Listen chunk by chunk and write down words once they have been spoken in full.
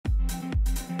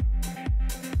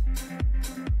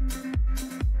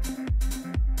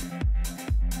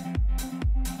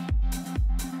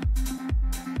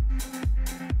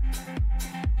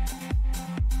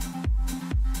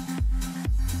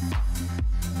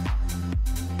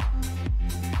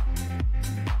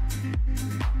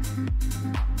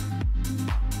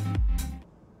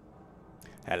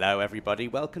Hello everybody,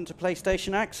 welcome to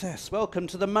PlayStation Access. Welcome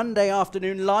to the Monday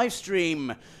afternoon live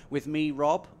stream with me,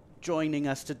 Rob. Joining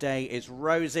us today is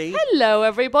Rosie. Hello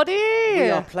everybody! We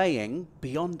are playing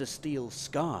Beyond a Steel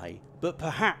Sky, but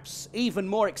perhaps even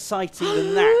more exciting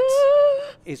than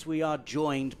that is we are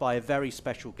joined by a very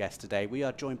special guest today. We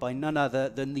are joined by none other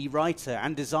than the writer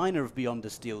and designer of Beyond a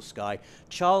Steel Sky.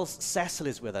 Charles Cecil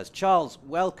is with us. Charles,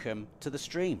 welcome to the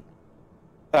stream.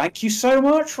 Thank you so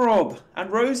much, Rob and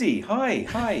Rosie. Hi.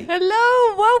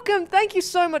 Hello, welcome. Thank you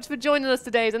so much for joining us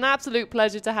today. It's an absolute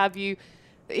pleasure to have you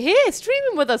here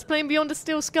streaming with us, playing Beyond a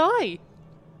Steel Sky.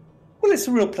 Well, it's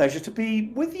a real pleasure to be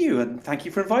with you, and thank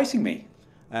you for inviting me.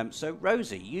 So,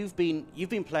 Rosie, you've been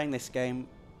playing this game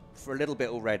for a little bit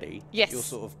already. Yes. You're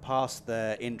sort of past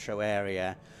the intro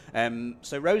area.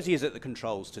 So Rosie is at the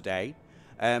controls today.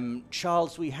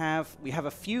 Charles, we have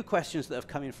a few questions that have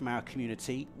come in from our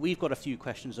community. We've got a few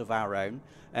questions of our own.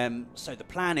 So the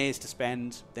plan is to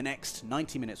spend the next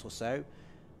 90 minutes or so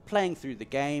playing through the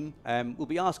game. We'll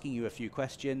be asking you a few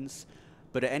questions,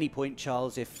 but at any point,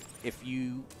 Charles,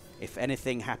 if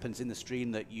anything happens in the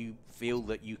stream that you feel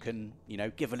that you can,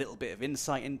 give a little bit of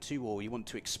insight into, or you want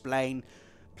to explain,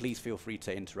 please feel free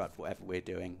to interrupt whatever we're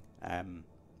doing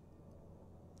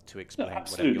to explain. No,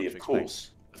 absolutely, of course.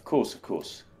 Of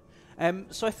course.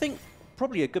 So I think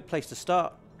probably a good place to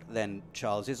start then,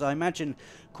 Charles, is I imagine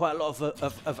quite a lot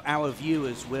of our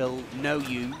viewers will know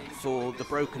you for the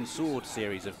Broken Sword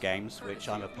series of games, which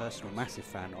I'm a personal massive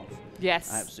fan of. Yes.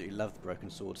 I absolutely love the Broken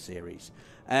Sword series.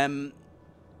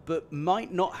 But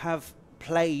might not have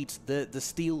played the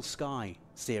Steel Sky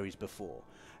series before.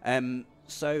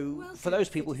 So, for those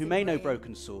people who may know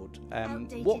Broken Sword,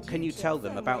 what can you tell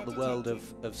them about the world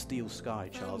of Steel Sky,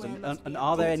 Charles? And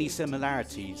are there any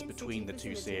similarities between the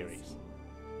two series?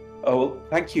 Oh, well,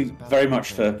 thank you very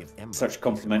much for such a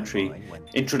complimentary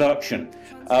introduction.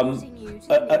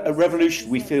 At Revolution,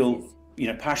 we feel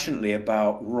passionately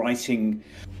about writing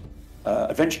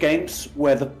adventure games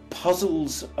where the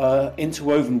puzzles are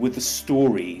interwoven with the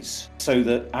stories, so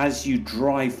that as you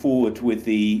drive forward with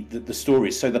the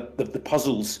stories, so that the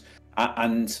puzzles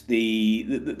and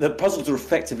the puzzles are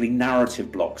effectively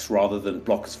narrative blocks rather than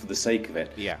blocks for the sake of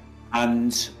it. Yeah.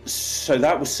 And so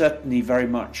that was certainly very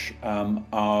much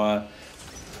our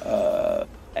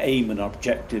aim and our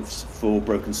objectives for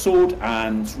Broken Sword,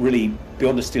 and really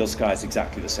Beyond the Steel Sky is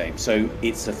exactly the same. So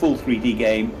it's a full 3D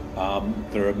game.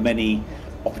 There are many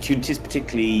opportunities,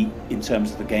 particularly in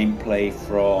terms of the gameplay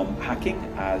from hacking,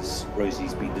 as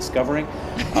Rosie's been discovering.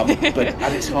 But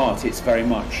at its heart, it's very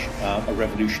much a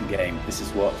Revolution game. This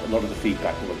is what a lot of the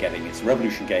feedback that we're getting. It's a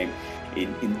Revolution game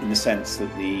in the sense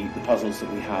that the puzzles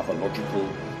that we have are logical,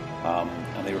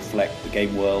 and they reflect the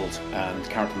game world and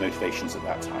character motivations at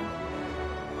that time.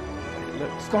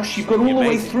 Gosh, you've got all the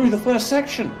way through the first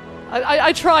section.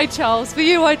 I tried, Charles. For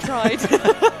you, I tried.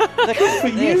 For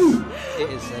you. It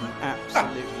is an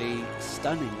absolutely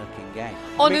stunning looking game.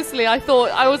 Honestly, I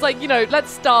was like, let's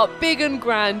start big and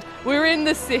grand. We're in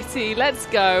the city. Let's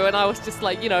go. And I was just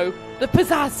like, the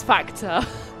pizzazz factor.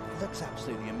 It looks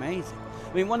absolutely amazing.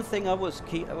 I mean, one thing I was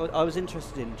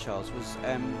interested in, Charles, was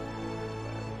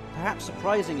perhaps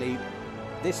surprisingly,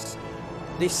 this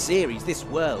series, this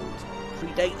world,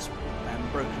 predates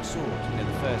Broken Sword.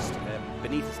 The first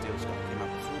Beneath the Steel Sky came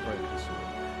out before Broken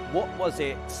Sword. What was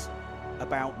it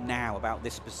about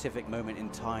this specific moment in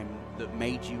time that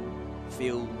made you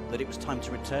feel that it was time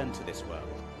to return to this world?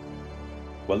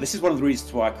 Well, this is one of the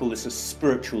reasons why I call this a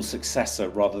spiritual successor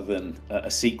rather than a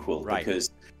sequel. Right.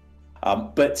 Because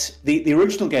but the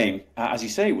original game, as you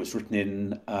say, was written in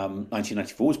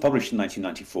 1994, was published in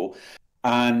 1994,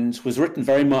 and was written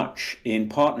very much in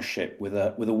partnership with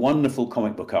a wonderful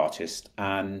comic book artist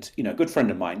and a good friend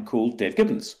of mine called Dave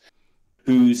Gibbons,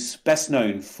 who's best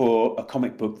known for a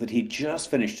comic book that he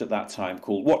just finished at that time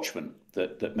called Watchmen,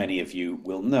 that many of you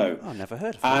will know. Oh, never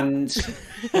heard of it. And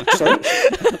sorry,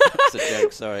 that's a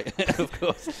joke. Sorry, of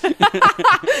course.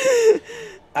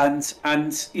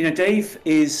 And Dave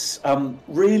is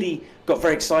really got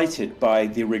very excited by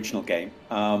the original game.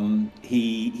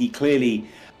 He clearly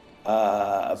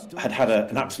had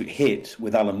an absolute hit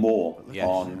with Alan Moore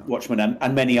on Watchmen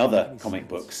and many other comic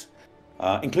books,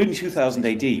 including 2000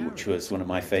 AD, which was one of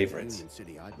my favourites.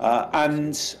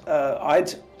 And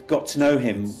I'd got to know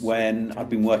him when I'd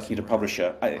been working at a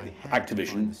publisher,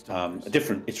 Activision, a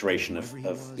different iteration of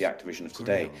the Activision of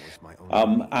today.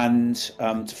 And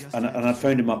I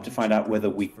phoned him up to find out whether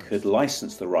we could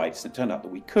license the rights, and it turned out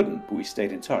that we couldn't, but we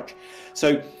stayed in touch.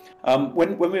 So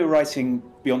When we were writing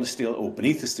Beyond the Steel or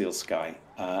Beneath the Steel Sky,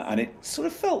 and it sort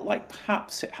of felt like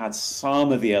perhaps it had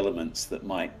some of the elements that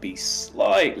might be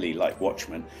slightly like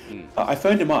Watchmen. I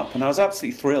phoned him up, and I was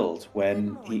absolutely thrilled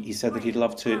when he said that he'd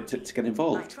love to get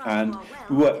involved. And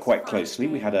we worked quite closely.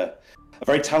 We had a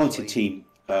very talented team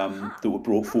that were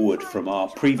brought forward from our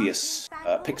previous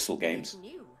Pixel games.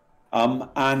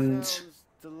 And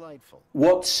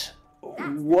what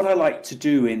I like to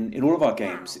do in all of our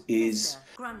games is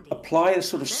apply a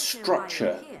sort of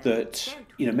structure that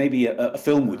maybe a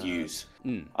film would use.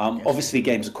 Obviously,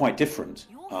 games are quite different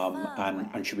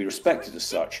and should be respected as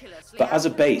such. But as a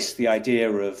base, the idea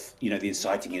of the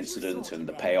inciting incident and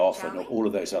the payoff and all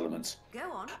of those elements.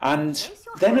 And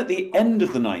then at the end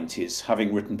of the 90s,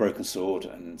 having written Broken Sword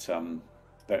and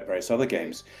various other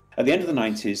games, at the end of the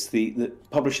 90s, the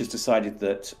publishers decided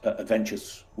that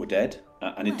adventures were dead.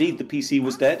 And indeed, the PC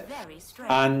was dead.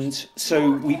 And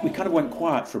so we kind of went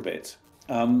quiet for a bit.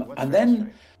 And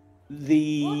then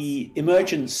the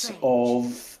emergence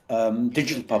of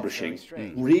digital publishing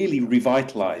really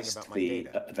revitalized the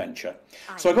adventure.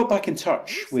 So I got back in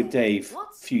touch with Dave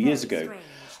a few years ago.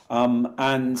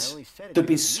 And there'd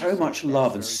been so much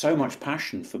love and so much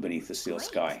passion for Beneath the Steel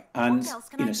Sky. And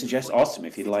asked him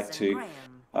if he'd like to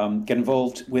get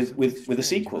involved with a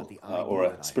sequel or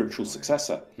a spiritual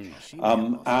successor,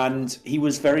 and he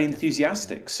was very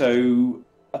enthusiastic. So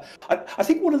I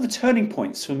think one of the turning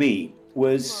points for me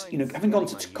was having gone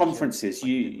to conferences.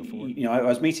 I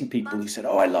was meeting people who said,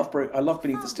 "Oh, I love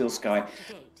Beneath the Steel Sky,"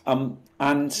 and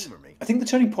I think the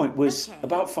turning point was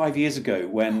about 5 years ago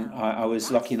when I was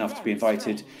lucky enough to be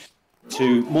invited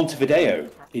to Montevideo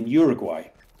in Uruguay,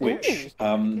 which,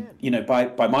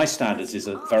 by my standards is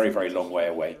a very, very long way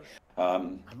away.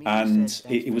 And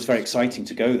it was very exciting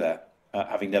to go there,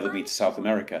 having never been to South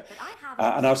America.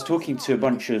 And I was talking to a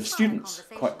bunch of students,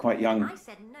 quite young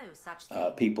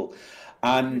people,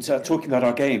 and talking about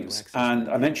our games. And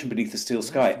I mentioned Beneath the Steel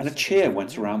Sky, and a cheer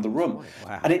went around the room.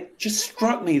 Wow. And it just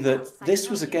struck me that this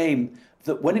was a game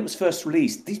that when it was first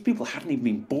released, these people hadn't even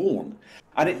been born.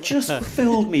 And it just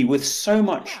filled me with so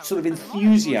much sort of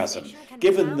enthusiasm,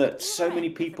 given that so many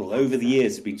people over the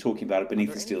years have been talking about it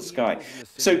Beneath the Steel Sky.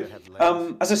 So,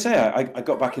 as I say, I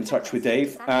got back in touch with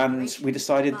Dave, and we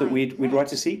decided that we'd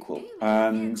write a sequel.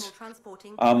 And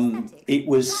it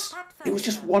was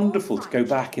just wonderful to go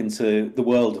back into the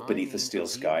world of Beneath the Steel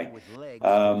Sky,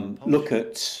 look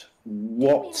at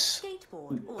what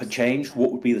had changed,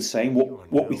 what would be the same,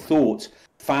 what we thought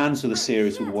fans of the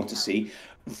series would want to see.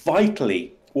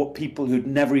 Vitally, what people who'd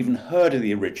never even heard of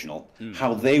the original,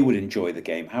 how they would enjoy the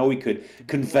game, how we could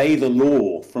convey the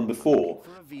lore from before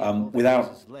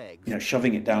without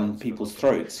shoving it down people's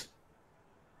throats.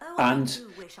 And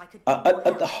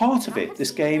at the heart of it,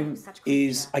 this game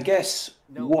is, I guess,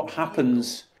 what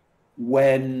happens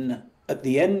when, at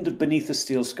the end of Beneath the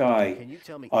Steel Sky,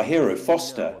 our hero,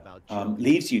 Foster,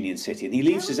 leaves Union City, and he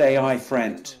leaves his AI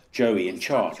friend, Joey, in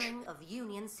charge.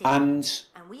 And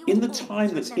in the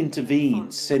time that's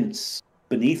intervened since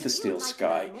Beneath the Steel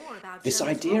Sky, this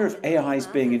idea of AIs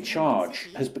being in charge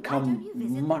has become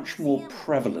much more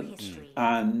prevalent.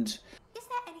 And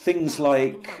things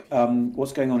like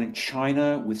what's going on in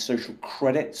China with social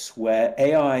credits, where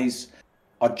AIs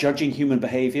are judging human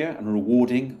behavior and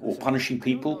rewarding or punishing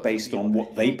people based on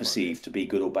what they perceive to be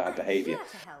good or bad behavior.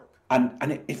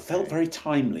 And it felt very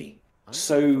timely.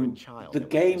 So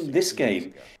this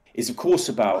game is of course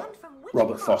about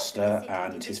Robert Foster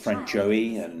and his friend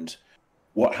Joey and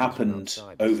what happened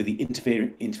over the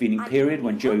intervening period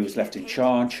when Joey was left in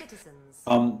charge,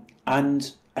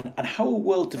 and how a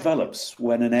world develops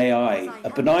when an AI, a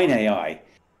benign AI,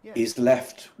 is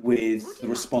left with the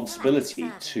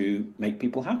responsibility to make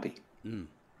people happy.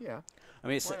 Yeah. I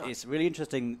mean, it's really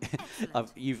interesting.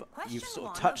 You've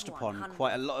sort of touched upon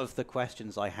quite a lot of the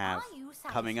questions I have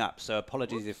coming up. So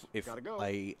apologies if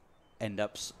I end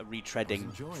up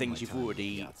retreading things you've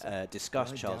already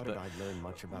discussed, Charles. But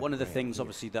one of the things,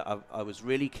 obviously, that I was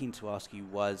really keen to ask you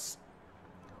was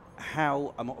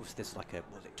how, obviously there's like a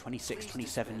 26,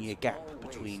 27-year gap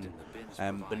between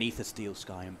Beneath a Steel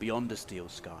Sky and Beyond a Steel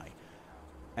Sky.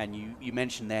 And you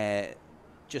mentioned there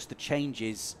just the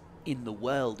changes in the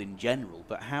world in general,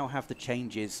 but how have the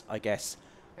changes, I guess,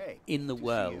 in the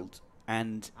world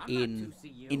and in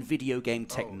video game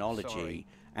technology,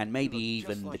 and maybe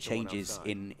even the changes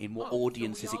in what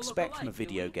audiences expect from a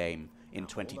video game in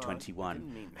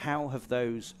 2021, how have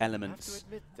those elements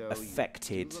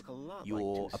affected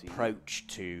your approach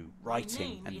to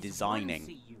writing and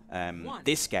designing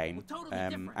this game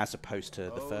as opposed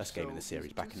to the first game in the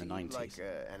series back in the 90s?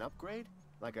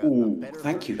 Ooh,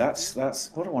 thank you. That's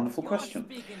what a wonderful question.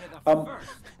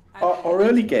 Our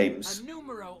early games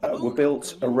were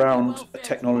built around a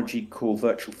technology called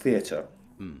virtual theatre,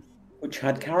 which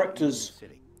had characters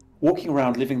walking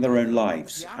around living their own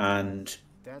lives, and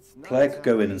player could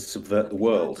go in and subvert the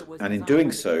world, and in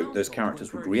doing so those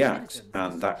characters would react,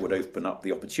 and that would open up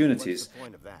the opportunities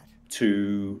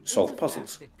to solve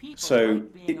puzzles. So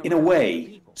in a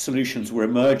way, solutions were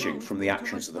emerging from the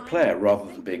actions of the player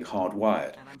rather than being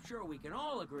hardwired.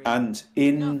 And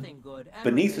in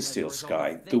Beneath the Steel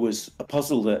Sky, there was a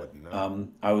puzzle that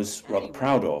I was rather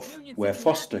proud of, where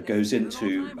Foster goes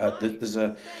into, there's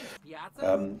a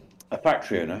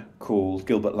factory owner called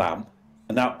Gilbert Lamb.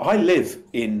 And now I live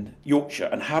in Yorkshire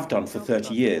and have done for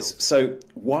 30 years. So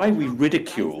why we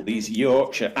ridicule these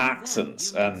Yorkshire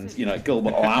accents and, you know,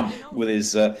 Gilbert Lamb with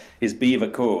his beaver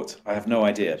coat, I have no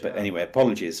idea. But anyway,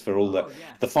 apologies for all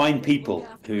the fine people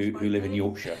who live in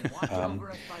Yorkshire.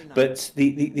 But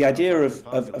the idea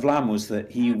of Lamb was that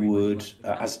he would,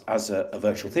 as a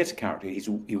virtual theatre character, he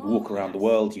would walk around the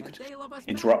world. You could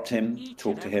interrupt him,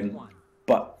 talk to him.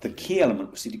 But the key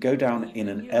element was to go down in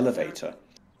an elevator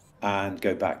and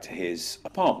go back to his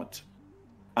apartment.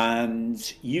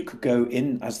 And you could go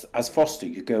in, as Foster,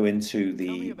 you could go into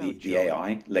the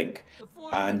AI link,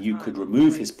 and you could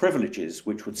remove his privileges,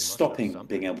 which would stop him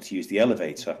being able to use the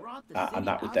elevator, and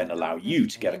that would then allow you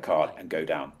to get a card and go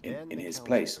down in his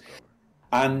place.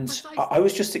 And I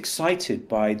was just excited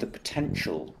by the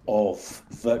potential of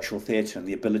virtual theatre and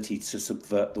the ability to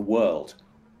subvert the world.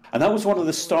 And that was one of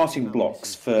the starting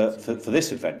blocks for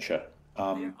this adventure.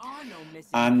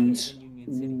 And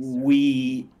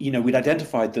we'd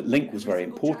identified that Link was very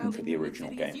important for the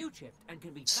original game.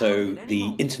 So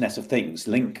the Internet of Things,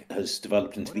 Link has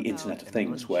developed into the Internet of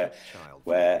Things, where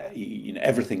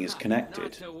everything is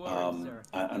connected.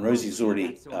 And Rosie's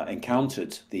already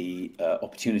encountered the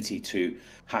opportunity to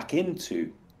hack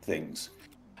into things.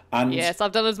 And yes,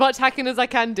 I've done as much hacking as I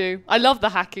can do. I love the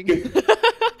hacking.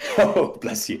 Oh,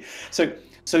 bless you. So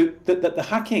the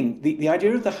hacking, the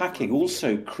idea of the hacking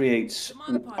also creates,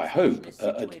 I hope,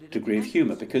 a degree of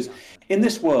humour, because in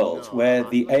this world where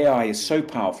the AI is so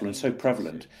powerful and so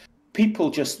prevalent, people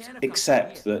just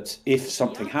accept that if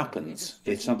something happens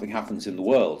in the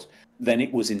world, then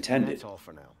it was intended.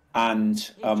 And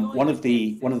one of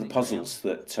the puzzles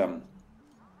that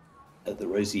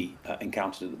Rosie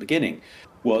encountered at the beginning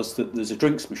was that there's a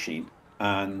drinks machine,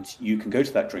 and you can go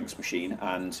to that drinks machine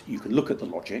and you can look at the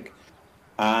logic.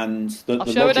 And I'll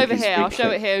show it over here. I'll show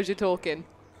it here as you're talking.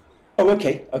 Oh,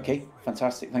 okay. Okay.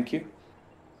 Fantastic. Thank you.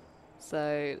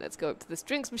 So let's go up to this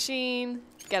drinks machine,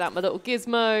 get out my little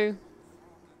gizmo.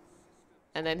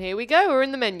 And then here we go. We're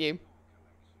in the menu.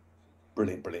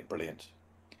 Brilliant, brilliant, brilliant.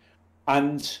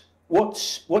 And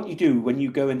what you do when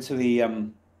you go into the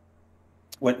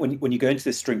when you go into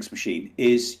this drinks machine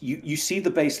is you see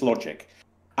the base logic.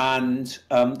 And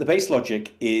the base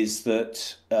logic is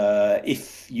that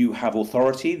if you have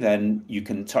authority, then you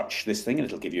can touch this thing and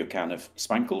it'll give you a can of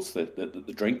Spankles,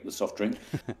 the drink, the soft drink.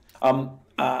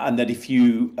 And that if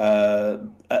you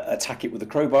attack it with a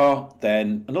crowbar,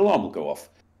 then an alarm will go off.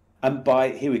 And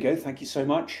here we go, thank you so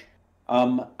much.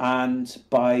 And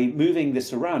by moving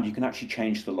this around, you can actually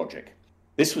change the logic.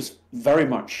 This was very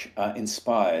much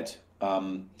inspired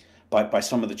by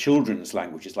some of the children's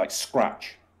languages, like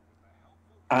Scratch.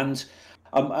 And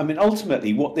I mean,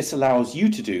 ultimately, what this allows you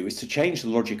to do is to change the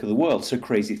logic of the world so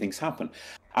crazy things happen.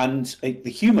 And the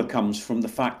humour comes from the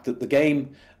fact that the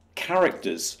game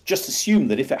characters just assume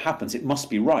that if it happens, it must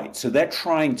be right. So they're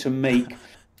trying to make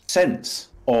sense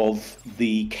of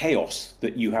the chaos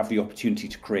that you have the opportunity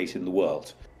to create in the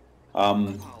world.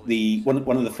 One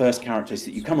of the first characters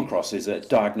that you come across is a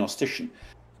diagnostician.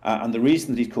 And the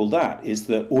reason that he's called that is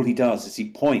that all he does is he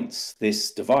points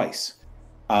this device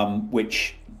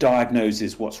which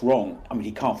diagnoses what's wrong. I mean,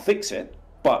 he can't fix it,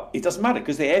 but it doesn't matter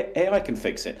because the AI can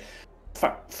fix it.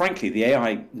 Frankly, the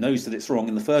AI knows that it's wrong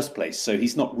in the first place, so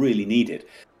he's not really needed.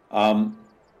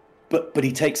 But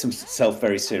he takes himself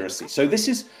very seriously. So this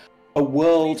is a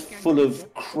world full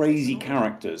of crazy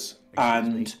characters,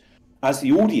 and as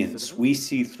the audience, we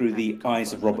see through the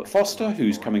eyes of Robert Foster,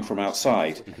 who's coming from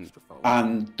outside,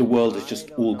 and the world has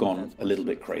just all gone a little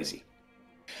bit crazy.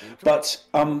 But,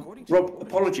 Rob,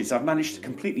 apologies, I've managed to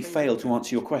completely fail to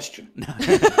answer your question.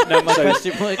 No,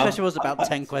 my question was about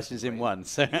 10 questions in one.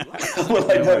 So.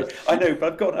 Well, I know,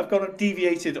 but I've got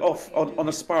deviated off on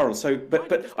a spiral. So,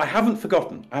 but I haven't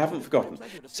forgotten.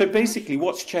 So basically,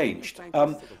 what's changed?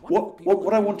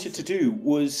 What I wanted to do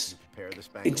was,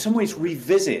 in some ways,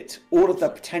 revisit all of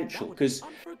that potential, because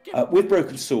with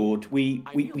Broken Sword, we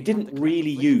didn't really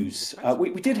use.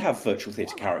 We did have virtual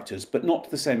theatre characters, but not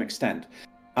to the same extent.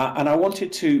 And I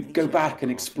wanted to go back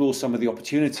and explore some of the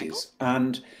opportunities.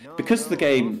 And because the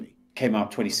game came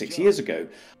out 26 years ago,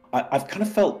 I've kind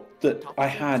of felt that I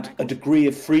had a degree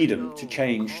of freedom to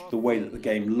change the way that the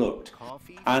game looked.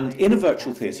 And in a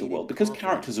virtual theatre world, because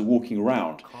characters are walking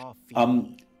around,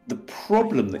 the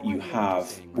problem that you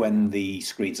have when the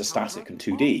screens are static and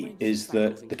 2D is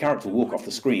that the character will walk off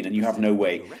the screen and you have no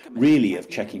way really of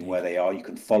checking where they are. You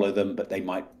can follow them, but they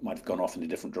might have gone off in a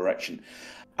different direction.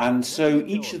 And so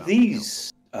each of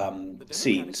these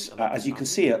scenes, as you can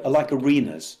see, are like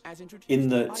arenas in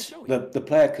that the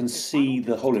player can see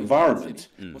the whole environment.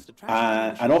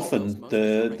 And often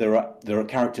there are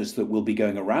characters that will be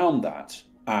going around that.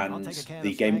 And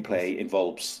the gameplay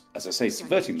involves, as I say,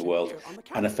 subverting the world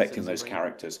and affecting those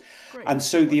characters. And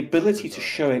so the ability to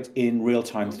show it in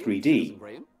real-time 3D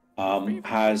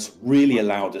has really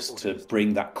allowed us to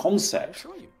bring that concept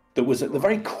that was at the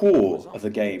very core of the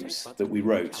games that we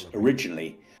wrote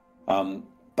originally,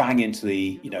 bang into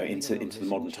the into the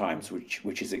modern times,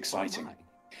 which is exciting.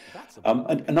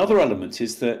 Another element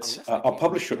is that our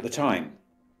publisher at the time,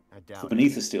 for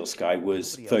Beneath the Steel Sky,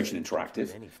 was Virgin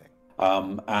Interactive.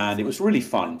 And it was really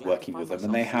fun working with them,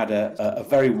 and they had a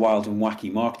very wild and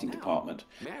wacky marketing department.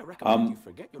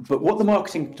 But what the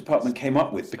marketing department came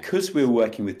up with, because we were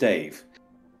working with Dave,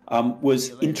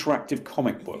 was interactive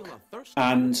comic book.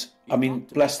 And I mean,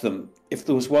 bless them, if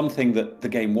there was one thing that the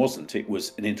game wasn't, it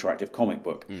was an interactive comic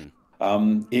book.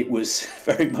 It was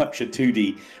very much a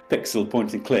 2D pixel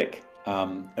point and click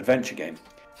adventure game.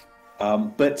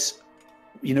 But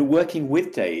working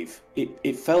with Dave,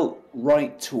 it felt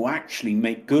right to actually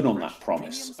make good on that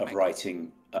promise of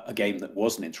writing a game that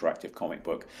was an interactive comic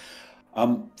book.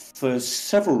 For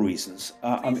several reasons.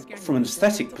 From an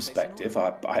aesthetic perspective,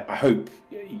 I hope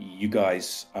you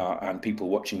guys and people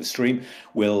watching the stream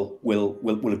will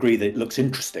agree that it looks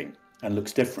interesting and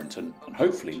looks different and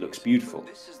hopefully looks beautiful.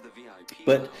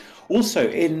 But also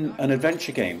in an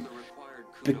adventure game,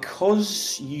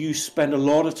 because you spend a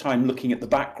lot of time looking at the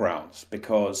backgrounds,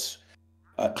 because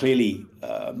clearly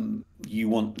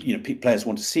players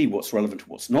want to see what's relevant and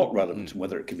what's not relevant and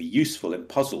whether it can be useful in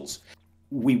puzzles.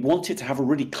 We wanted to have a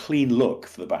really clean look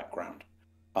for the background,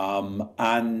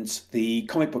 and the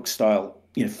comic book style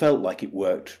felt like it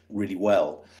worked really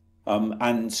well.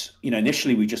 And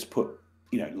initially we just put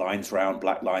lines around,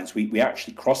 black lines. We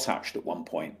actually cross-hatched at one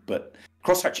point, but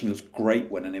cross-hatching looks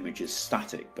great when an image is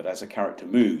static, but as a character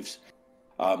moves,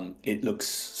 it looks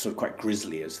sort of quite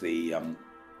grisly as the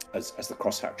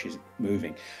crosshatch is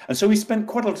moving. And so we spent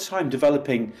quite a lot of time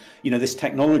developing this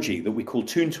technology that we call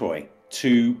Toon Toy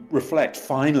to reflect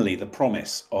finally the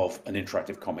promise of an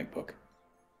interactive comic book.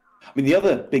 I mean, the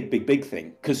other big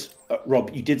thing, because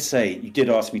Rob, you did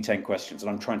ask me 10 questions,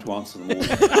 and I'm trying to answer them all.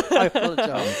 I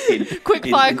apologise. Quick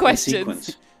fire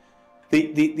questions.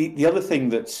 The other thing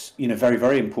that's very,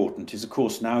 very important is, of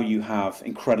course, now you have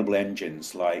incredible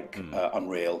engines like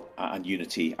Unreal and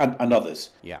Unity and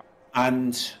others. Yeah.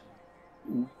 And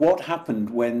what happened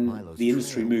when the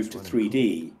industry moved to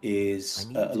 3D is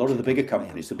a lot of the bigger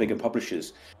companies, the bigger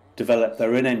publishers, developed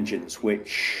their own engines,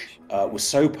 which were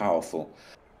so powerful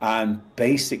and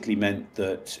basically meant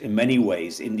that in many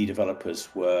ways indie developers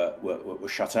were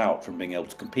shut out from being able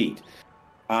to compete.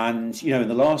 And in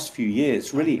the last few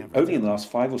years, really only in the last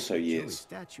 5 or so years,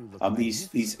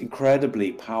 these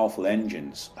incredibly powerful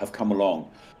engines have come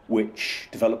along, which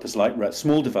developers like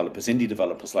small developers, indie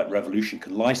developers like Revolution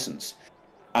can license.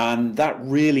 And that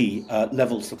really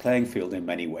levels the playing field in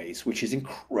many ways, which is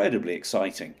incredibly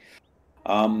exciting.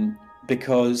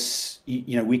 Because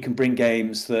we can bring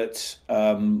games that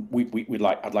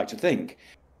I'd like to think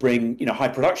bring high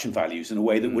production values in a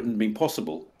way that wouldn't have been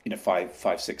possible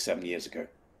 5, 6, 7 years ago.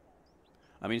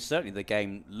 I mean, certainly the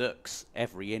game looks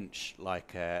every inch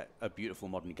like a beautiful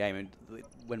modern game. And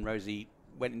when Rosie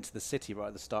went into the city right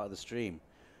at the start of the stream,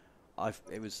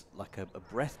 it was like a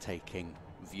breathtaking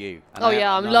view. And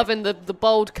I'm loving the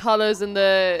bold colours and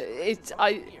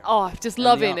I'm just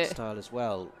loving the it. art style as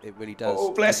well. It really does.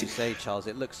 Oh, bless you. As you say, Charles,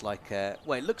 it looks like it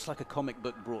looks like a comic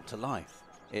book brought to life.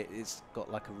 It's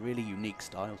got like a really unique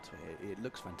style to it. It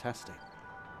looks fantastic.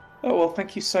 Oh, well,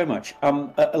 thank you so much.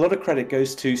 A lot of credit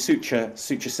goes to Sucha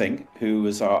Singh, who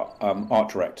was our art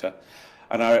director,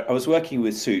 and I was working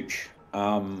with Such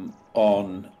on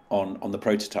the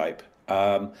prototype,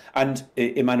 and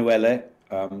Emanuele,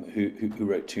 who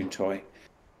wrote Toon Toy.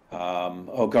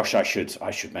 Oh gosh, I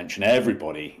should mention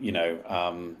everybody.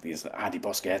 These Andy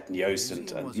Bosquet and Yost,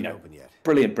 and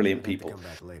brilliant people.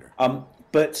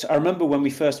 But I remember when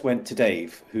we first went to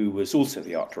Dave, who was also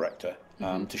the art director,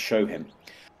 to show him.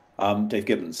 Dave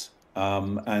Gibbons,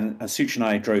 and Such and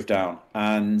I drove down,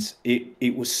 and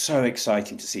it was so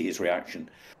exciting to see his reaction.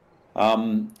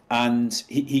 And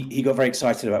he got very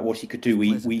excited about what he could do.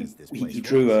 He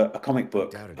drew a comic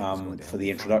book for the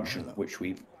introduction, which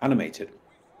we've animated.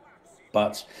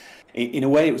 But in a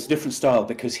way, it was a different style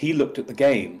because he looked at the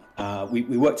game.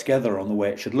 We worked together on the way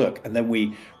it should look, and then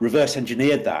we reverse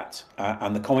engineered that.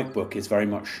 And the comic book is very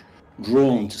much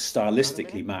drawn to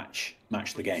stylistically match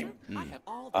the game.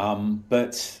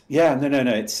 But yeah,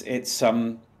 no. It's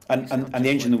and the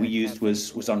engine that we used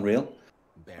was Unreal.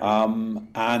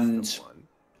 And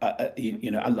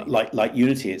you know, like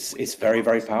Unity, it's very,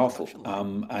 very powerful,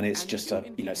 and it's just so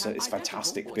it's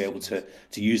fantastic to be able to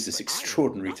use this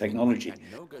extraordinary technology.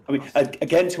 I mean,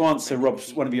 again, to answer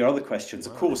Rob's one of your other questions,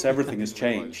 of course, everything has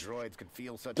changed,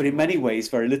 but in many ways,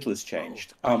 very little has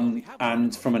changed.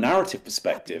 And from a narrative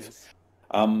perspective,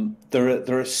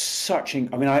 there are such. I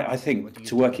mean, I think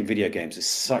to work in video games is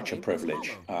such a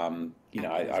privilege. You know,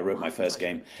 I wrote my first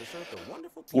game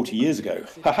 40 years ago.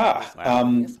 Haha. Wow.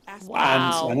 And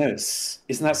I know,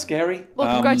 isn't that scary?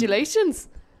 Well, congratulations.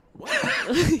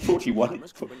 41.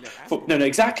 No,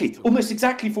 exactly. Almost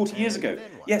exactly 40 years ago.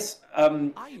 Yes.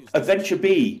 Adventure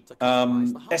B,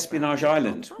 Espionage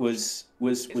Island was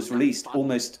released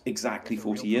almost exactly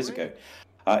 40 years ago.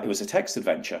 It was a text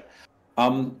adventure.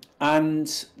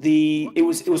 And it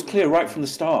was clear right from the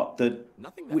start that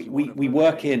we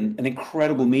work in an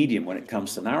incredible medium when it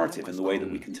comes to narrative and the way that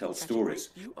we can tell stories.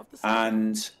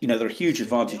 And, you know, there are huge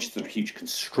advantages, there are huge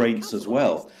constraints as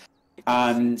well.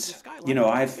 And, you know,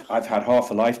 I've had half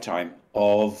a lifetime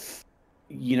of,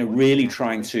 you know, really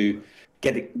trying to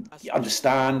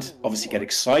understand, obviously get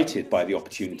excited by the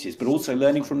opportunities, but also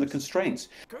learning from the constraints.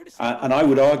 And I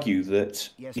would argue that,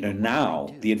 you know, now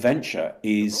the adventure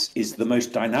is the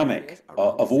most dynamic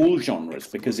of all genres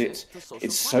because it's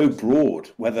so broad.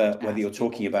 Whether you're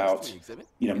talking about,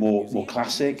 you know, more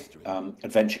classic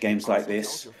adventure games like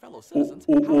this,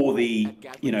 or the,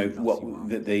 you know,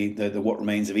 What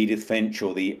Remains of Edith Finch,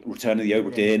 or the Return of the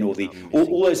Obra Dinn, or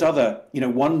all those other, you know,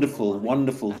 wonderful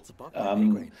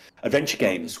adventure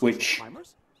games which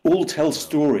all tell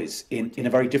stories in a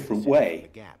very different way,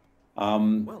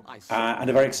 and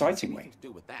a very exciting way.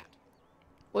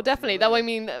 Well, definitely. That, I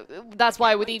mean, that's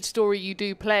why with each story you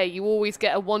do play, you always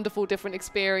get a wonderful different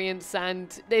experience,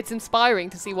 and it's inspiring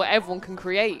to see what everyone can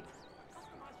create.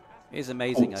 It is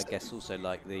amazing, I guess, also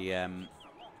like the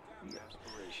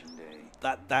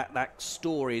that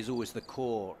story is always the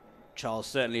core, Charles.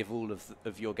 Certainly of all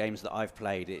of your games that I've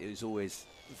played, it is always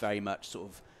very much sort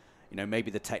of, you know,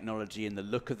 maybe the technology and the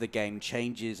look of the game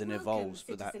changes and evolves,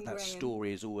 but that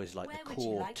story is always like the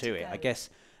core to it. I guess,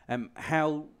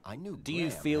 how do you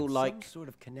feel like,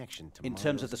 in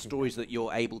terms of the stories that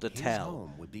you're able to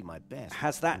tell,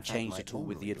 has that changed at all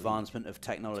with the advancement of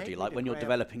technology? Like when you're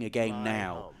developing a game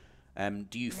now,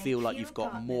 do you feel like you've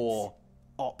got more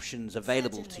options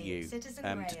available to you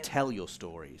to tell your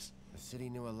stories? City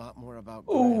knew a lot more about.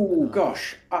 Oh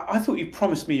gosh, I thought you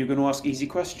promised me you were going to ask easy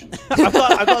questions. I've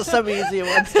got some easier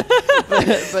ones,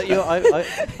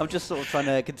 but I'm just sort of trying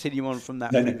to continue on from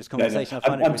that previous conversation.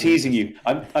 No. I'm teasing you.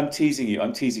 I'm teasing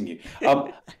you.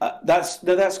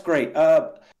 That's great.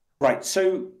 Right.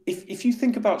 So if you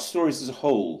think about stories as a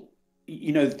whole,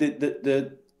 you know,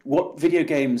 what video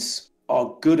games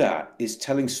are good at is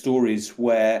telling stories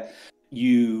where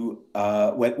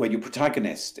where your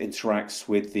protagonist interacts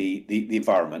with the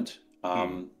environment,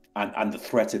 and the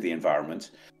threat of the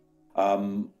environment.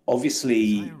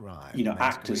 Obviously, you know,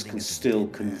 actors can still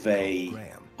convey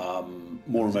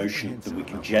more emotion than we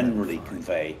can generally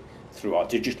convey through our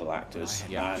digital actors.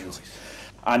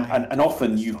 And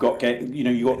often you've got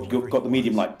the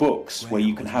medium like books, where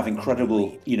you can have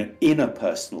incredible, you know,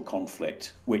 interpersonal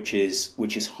conflict, which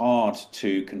is hard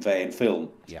to convey in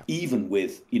film, even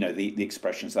with, you know, the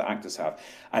expressions that actors have,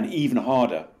 and even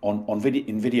harder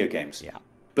in video games.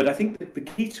 But I think the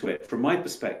key to it, from my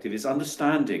perspective, is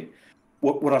understanding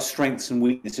what our strengths and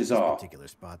weaknesses are,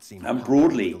 and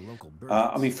broadly,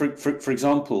 I mean, for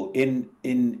example, in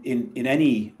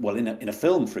a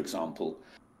film, for example.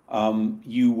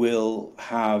 You will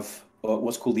have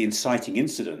what's called the inciting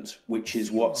incident, which is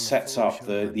what sets up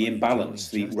the imbalance,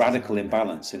 the radical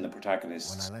imbalance in the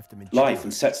protagonist's life,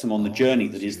 and sets them on the journey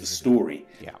that is the story.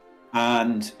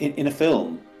 And in a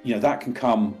film, you know, that can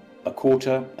come a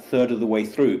quarter, a third of the way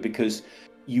through, because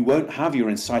you won't have your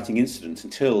inciting incident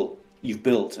until you've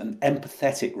built an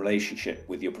empathetic relationship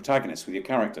with your protagonist, with your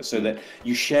character, so that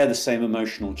you share the same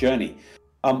emotional journey.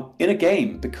 In a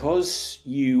game, because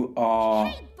you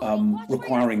are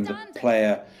requiring the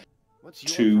player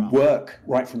to work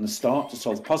right from the start to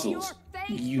solve puzzles,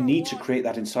 you need to create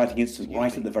that inciting incident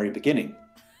right at the very beginning.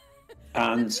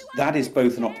 And that is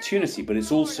both an opportunity, but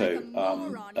it's also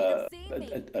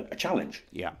a challenge.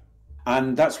 Yeah.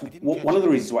 And that's one of the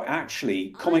reasons why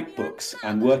actually comic books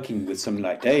and working with somebody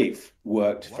like Dave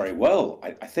worked very well,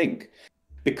 I think,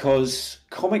 because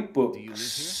comic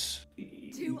books,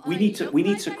 we need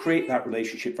to create that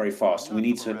relationship very fast. We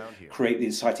need to create the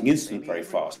inciting incident very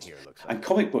fast. And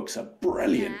comic books are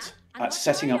brilliant at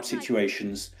setting up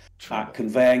situations, at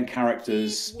conveying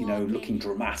characters, looking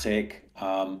dramatic,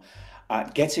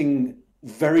 at getting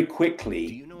very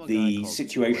quickly the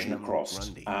situation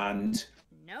across. And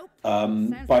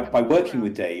by working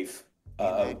with Dave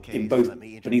in both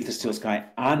Beneath the Steel Sky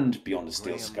and Beyond the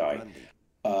Steel Sky,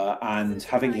 and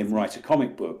having him write a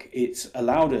comic book, it's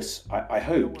allowed us, I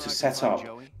hope, to set up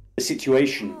the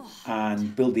situation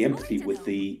and build the empathy with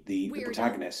the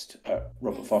protagonist,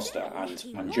 Robert Foster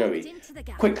and Joey,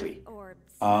 quickly.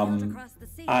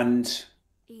 And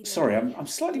sorry, I'm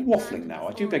slightly waffling now.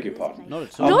 I do beg your pardon. Not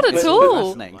at all. Not at all.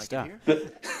 Fascinating stuff.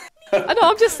 I know,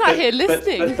 I'm just sat here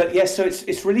listening. But yes, so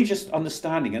it's really just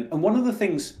understanding. And one of the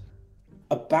things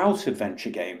about adventure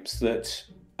games that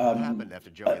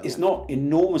is not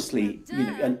enormously,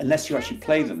 unless you actually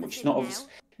play them, which is not obvious,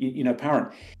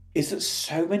 apparent, is that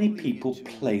so many people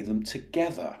play them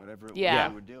together.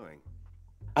 Yeah.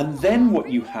 And then what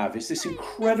you have is this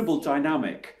incredible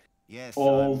dynamic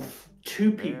of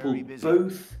two people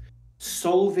both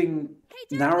solving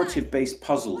narrative-based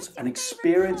puzzles and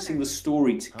experiencing the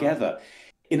story together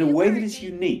in a way that is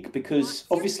unique, because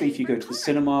obviously if you go to the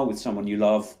cinema with someone you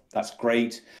love, that's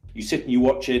great. You sit and you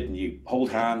watch it and you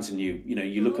hold hands and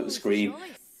you look at the screen,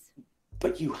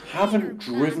 but you haven't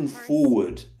driven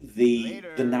forward the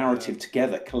narrative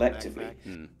together collectively.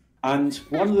 And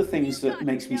one of the things that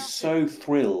makes me so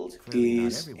thrilled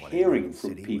is hearing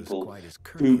from people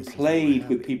who played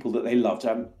with people that they loved.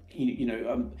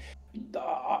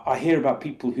 I hear about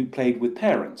people who played with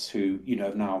parents who,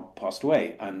 have now passed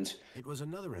away, and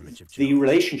the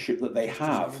relationship that they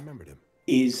have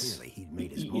is,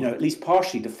 at least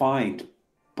partially defined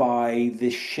by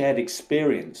this shared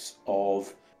experience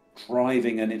of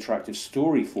driving an interactive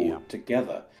story forward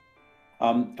together.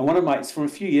 And it's from a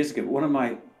few years ago, but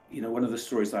one of the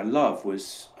stories that I love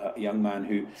was a young man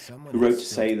who wrote to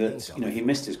say that, he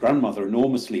missed his grandmother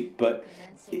enormously, but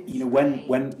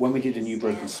when we did a new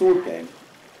Broken Sword game,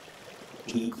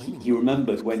 he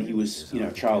remembered when he was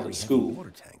a child at school,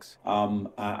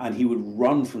 and he would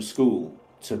run from school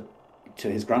to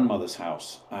his grandmother's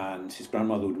house, and his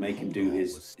grandmother would make him do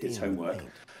his homework.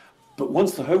 But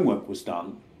once the homework was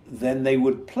done, then they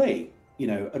would play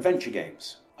adventure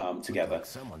games together,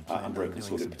 and Broken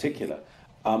Sword in particular,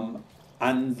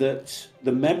 and that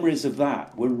the memories of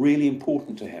that were really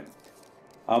important to him.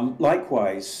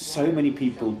 Likewise, so many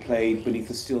people played Beneath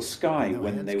the Steel Sky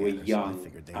when they were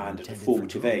young and at a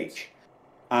formative age.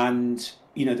 And,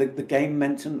 the game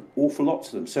meant an awful lot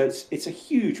to them. So it's a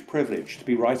huge privilege to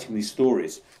be writing these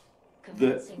stories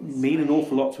that mean an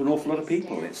awful lot to an awful lot of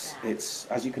people. It's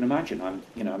as you can imagine, I'm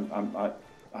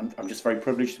just very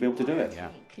privileged to be able to do it.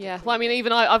 Yeah. Well, I mean,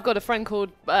 even I've got a friend called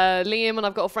Liam, and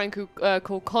I've got a friend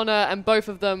called Connor, and both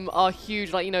of them are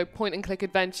huge, point and click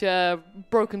adventure,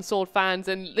 Broken Sword fans.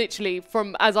 And literally,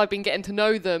 from as I've been getting to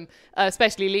know them,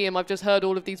 especially Liam, I've just heard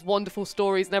all of these wonderful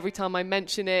stories, and every time I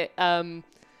mention it,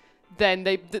 then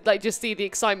they just see the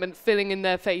excitement filling in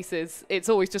their faces. It's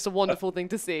always just a wonderful thing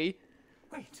to see.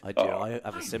 I do. I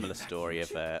have a similar story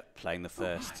of playing the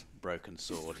first Broken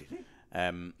Sword. I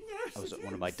was at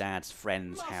one of my dad's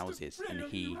friends' houses, and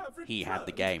he had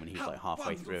the game, and he was like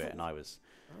halfway through it, and I was,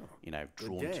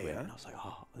 drawn to it, and I was like,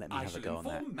 oh, let me have a go on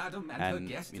that. And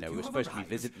we were supposed to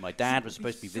be my dad was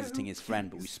supposed to be visiting his friend,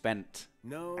 but we spent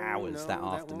hours that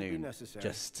afternoon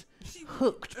just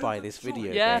hooked by this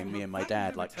video game. Me and my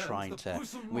dad, trying to.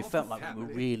 We felt like we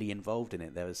were really involved in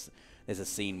it. There's a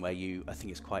scene where I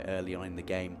think it's quite early on in the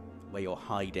game, where you're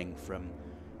hiding from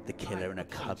the killer in a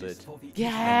cupboard.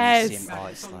 Yes.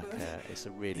 It's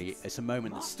a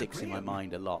moment that sticks in my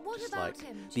mind a lot. Just like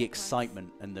the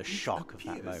excitement and the shock of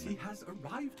that moment.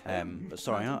 But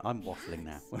sorry, I'm waffling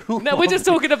now. No, we're just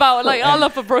talking about our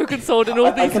love for Broken Sword and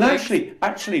all these. I can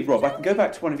actually, Rob, I can go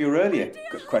back to one of your earlier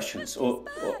questions, and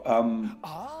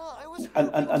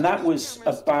that was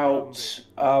about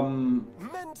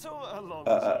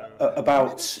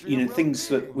things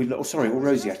that we. Oh, sorry,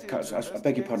 Rosie, I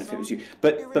beg your pardon if it was you.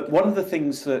 But one of the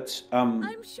things that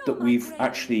that we've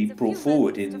actually brought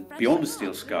forward in Beyond the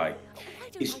Steel Sky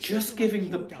is just giving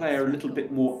the player a little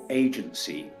bit more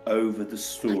agency over the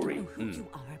story.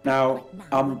 Now,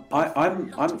 I'm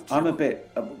a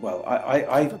bit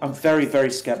I'm very,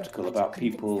 very skeptical about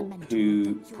people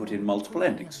who put in multiple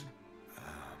endings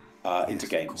into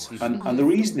games, and the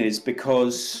reason is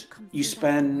because you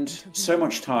spend so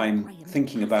much time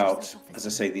thinking about, as I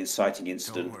say, the inciting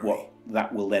incident, what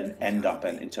that will then end up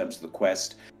in terms of the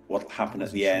quest, what will happen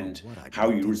at the end, how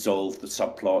you resolve the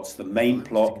subplots, the main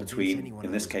plot between,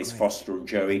 in this case, Foster and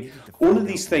Joey. All of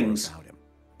these things,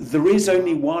 there is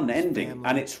only one ending,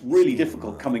 and it's really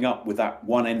difficult coming up with that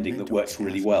one ending that works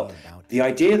really well. The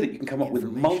idea that you can come up with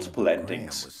multiple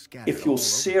endings, if you're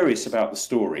serious about the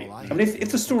story, I mean,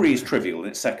 if the story is trivial and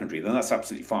it's secondary, then that's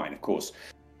absolutely fine, of course.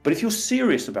 But if you're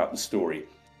serious about the story,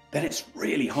 then it's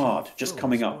really hard just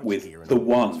coming up with the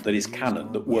one that is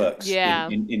canon, that works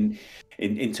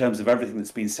in terms of everything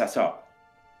that's been set up.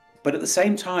 But at the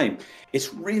same time,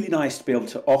 it's really nice to be able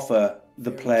to offer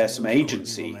the player some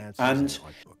agency. And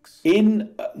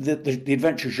in the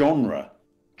adventure genre,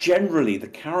 generally the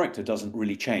character doesn't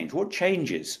really change. What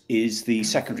changes is the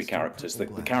secondary characters, the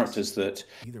characters that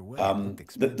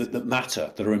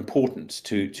matter, that are important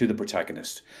to the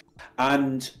protagonist.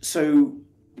 And so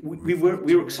we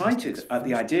were excited at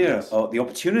the idea or the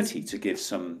opportunity to give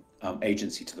some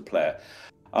agency to the player.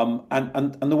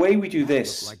 And the way we do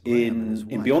this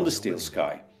in Beyond the Steel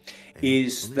Sky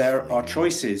is there are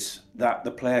choices that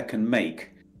the player can make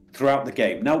throughout the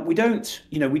game. Now we don't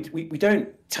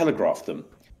telegraph them.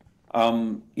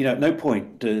 At no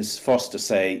point does Foster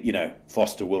say,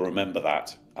 Foster will remember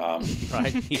that.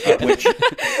 Right. Which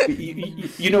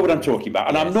you know what I'm talking about,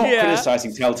 and I'm not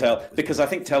criticizing Telltale, because I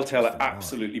think Telltale are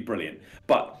absolutely brilliant.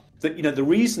 But the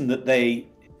reason that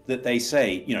they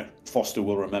say, Foster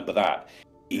will remember that,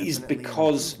 is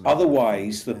because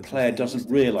otherwise the player doesn't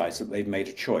realize that they've made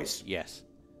a choice. Yes.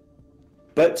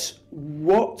 But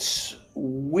what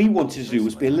we wanted to do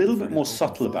was be a little bit more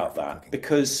subtle about that,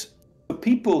 because for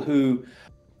people who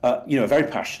are very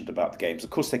passionate about the games, of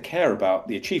course they care about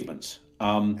the achievements.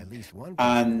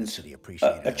 And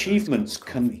achievements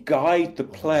can guide the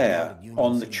player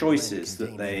on the choices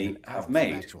that they have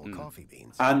made.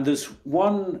 And there's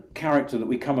one character that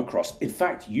we come across. In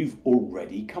fact, you've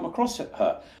already come across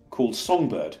her, called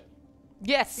Songbird.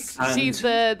 Yes, she's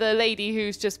the lady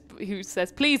who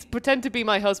says, "Please pretend to be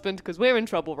my husband because we're in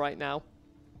trouble right now."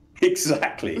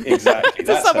 Exactly.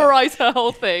 To summarize her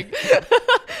whole thing.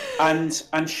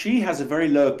 and she has a very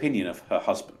low opinion of her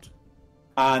husband.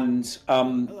 And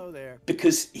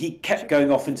because he kept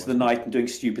going off into the night and doing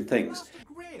stupid things.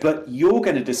 But you're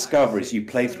going to discover as you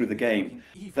play through the game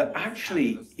that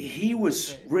actually he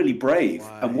was really brave,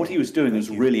 and what he was doing was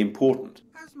really important.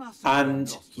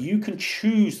 And you can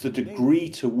choose the degree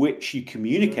to which you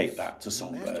communicate that to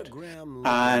Songbird.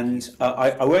 And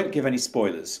I won't give any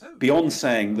spoilers, beyond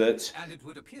saying that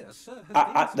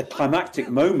at the climactic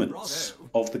moments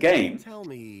of the game,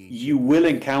 you will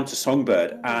encounter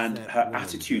Songbird, and her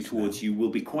attitude towards you will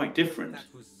be quite different,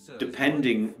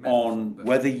 depending on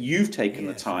whether you've taken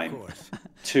the time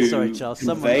to Sorry, Charles.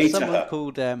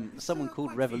 Someone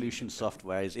called Revolution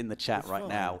Software is in the chat right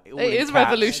now. It is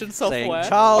Revolution Software. Saying,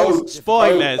 Charles,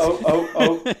 spoilers.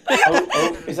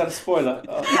 Is that a spoiler?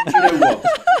 Do you know what?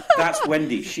 That's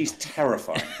Wendy. She's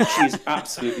terrifying. She's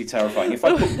absolutely terrifying. If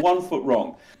I put one foot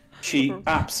wrong, she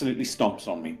absolutely stomps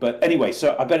on me. But anyway,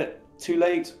 so I bet too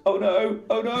late. Oh no!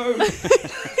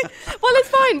 Well, it's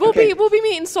fine. We'll be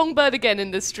meeting Songbird again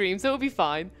in this stream, so it'll be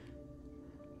fine.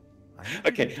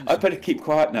 Okay, I better keep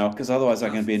quiet now, because otherwise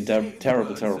I'm going to be in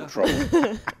terrible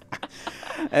trouble.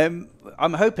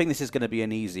 I'm hoping this is going to be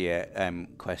an easier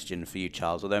question for you,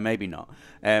 Charles, although maybe not.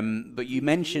 But you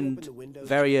mentioned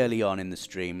very early on in the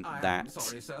stream that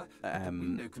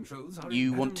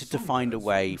you wanted to find a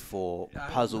way for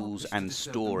puzzles and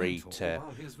story to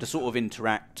sort of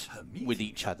interact with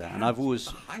each other. And I've always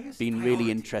been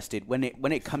really interested when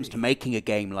it comes to making a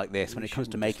game like this, when it comes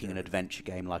to making an adventure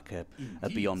game like a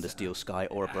Beyond the Steel Sky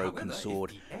or a Broken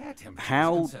Sword.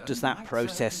 How does that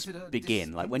process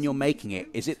begin? Like when you're making it,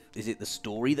 is it the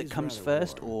story that comes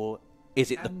first, or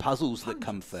is it the puzzles that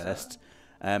come first?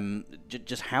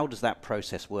 Just how does that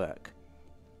process work?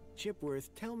 Chipworth,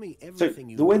 tell me So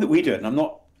everything the way that we do it, and I'm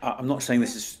not saying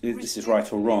this is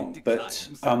right or wrong, but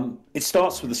it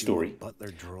starts with the story,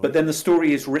 but then the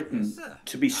story is written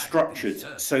to be structured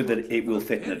so that it will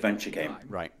fit an adventure game.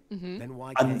 Right.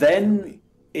 Mm-hmm. And then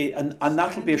and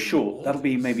that'll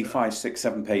be maybe 5, 6,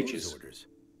 7 pages.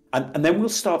 And then we'll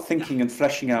start thinking and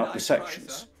fleshing out the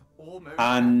sections.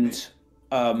 And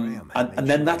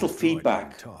then that'll feed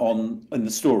back in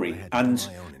the story. And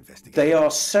they are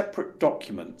separate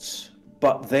documents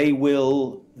but they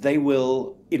will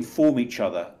inform each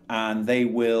other, and they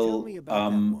will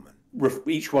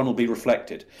each one will be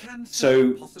reflected.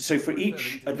 So for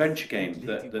each adventure game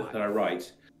that I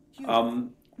write,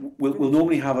 we'll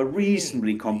normally have a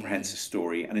reasonably comprehensive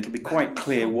story, and it'll be quite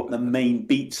clear what the main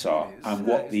beats are and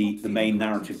what the main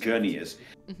narrative journey is.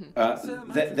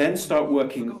 Then start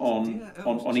working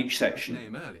on each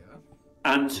section,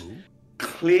 and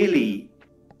clearly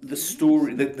the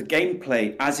story, the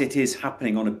gameplay as it is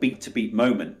happening on a beat-to-beat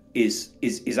moment is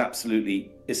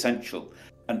absolutely essential,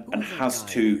 and has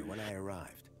to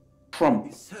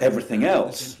trump everything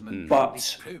else.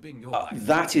 But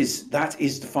that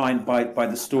is defined by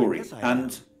the story,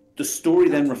 and the story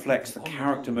then reflects the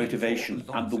character motivation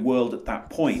and the world at that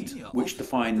point, which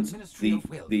defines the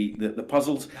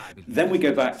puzzles. Then we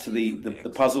go back to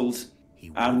the puzzles,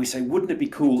 and we say, wouldn't it be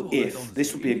cool if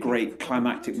this would be a great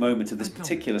climactic moment of this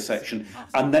particular section,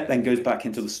 and that then goes back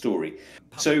into the story.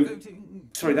 So,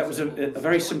 sorry, that was a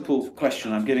very simple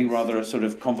question. I'm giving rather a sort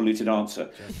of convoluted answer,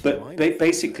 but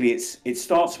basically it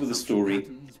starts with a story,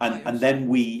 and then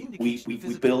we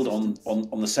build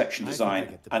on the section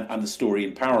design and the story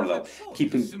in parallel,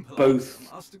 keeping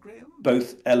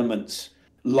both elements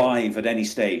live at any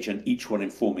stage, and each one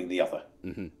informing the other.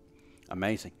 Mm-hmm.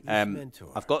 Amazing.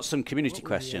 I've got some community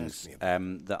questions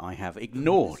that I have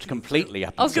ignored completely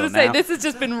up until now. I was going to say, this has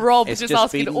just been Rob just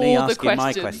asking all the questions.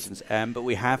 My questions. But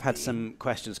we have had some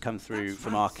questions come through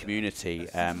from our community.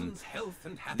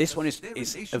 This one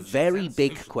is a very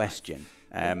big question.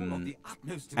 And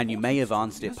you may have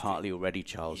answered it partly already,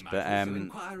 Charles, but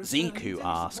Zinku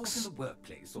asks,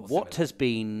 what has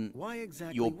been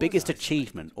your biggest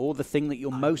achievement, or the thing that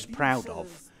you're most proud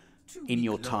of in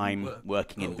your time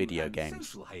working in video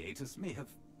games?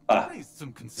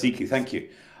 Ziki, thank you.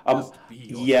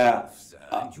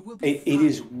 It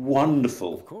is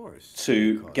wonderful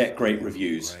to get great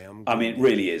reviews. I mean, it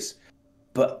really is.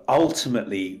 But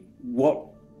ultimately, what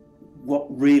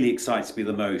really excites me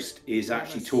the most is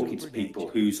actually talking to people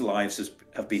whose lives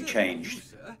have been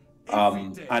changed.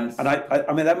 And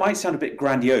I mean, that might sound a bit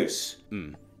grandiose,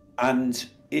 and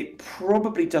it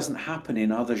probably doesn't happen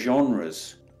in other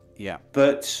genres. Yeah.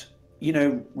 But, you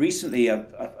know, recently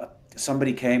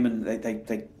somebody came and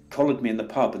they collared me in the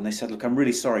pub, and they said, look, I'm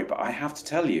really sorry, but I have to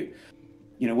tell you,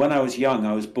 you know, when I was young,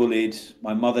 I was bullied,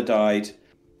 my mother died,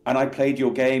 and I played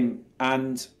your game,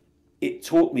 and it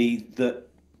taught me that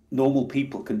normal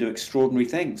people can do extraordinary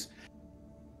things.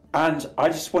 And I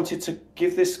just wanted to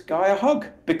give this guy a hug,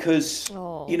 because,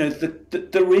 you know,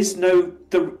 there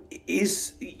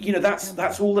is, you know,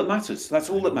 that's all that matters.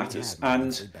 That's all that matters.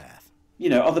 And, you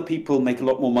know, other people make a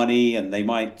lot more money, and they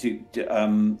might do, you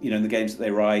know, in the games that they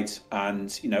write.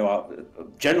 And, you know,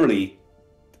 generally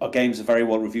our games are very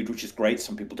well reviewed, which is great.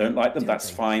 Some people don't like them. That's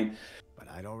fine.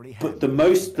 But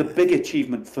the big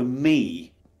achievement for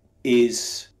me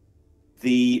is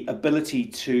the ability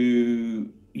to,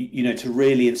 you know, to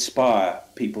really inspire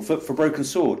people. For Broken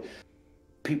Sword,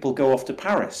 people go off to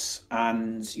Paris,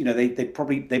 and, you know, they've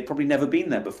probably never been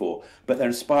there before, but they're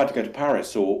inspired to go to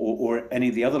Paris or any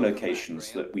of the other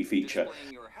locations that we feature,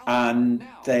 and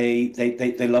they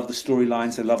love the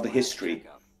storylines, they love the history,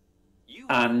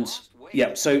 and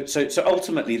yeah. So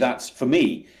ultimately, that's, for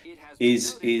me,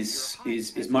 is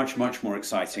much more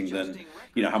exciting than,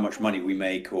 you know, how much money we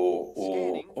make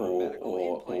or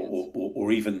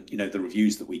even, you know, the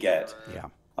reviews that we get. Yeah.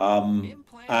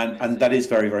 And that is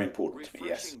very, very important to me.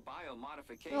 Yes.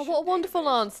 Oh, what a wonderful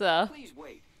answer.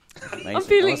 Amazing. I'm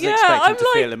feeling, I'm like,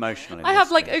 feel emotional. I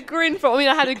have like a grin from. I mean,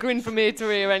 I had a grin from ear to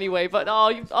ear anyway. But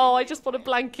I just want a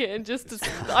blanket and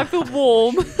I feel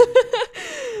warm.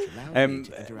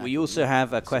 We also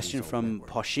have a question from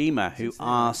Poshima, who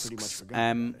asks,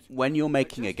 when you're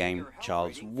making a game,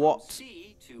 Charles, what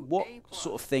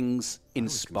sort of things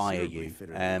inspire you?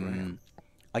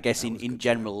 I guess in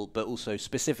general, but also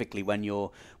specifically when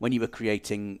you were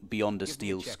creating Beyond a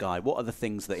Steel Sky, what are the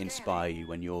things that inspire you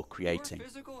when you're creating?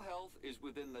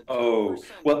 Oh,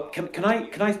 well, can I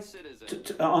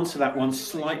answer that one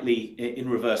slightly in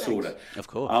reverse order? Of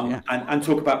course, yeah. and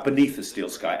talk about Beneath the Steel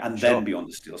Sky and then Beyond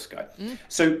the Steel Sky.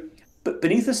 So, but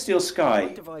Beneath the Steel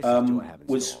Sky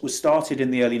was started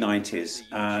in the early 90s,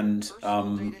 and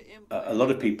a lot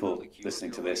of people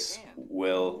listening to this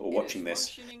or watching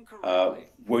this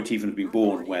won't even have been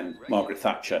born when Margaret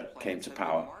Thatcher came to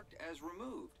power.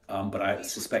 But I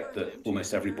suspect that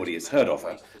almost everybody has heard of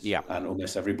her, and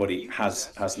almost everybody has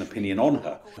an opinion on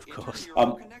her. Of course.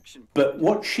 But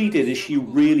what she did is she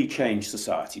really changed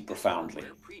society profoundly.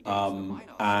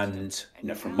 And, you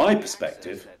know, from my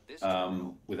perspective,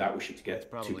 without wishing to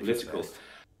get too political,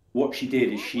 what she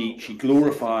did is she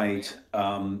glorified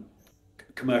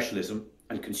commercialism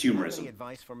and Any consumerism,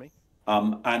 advice for me?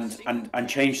 and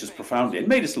changed us profoundly. It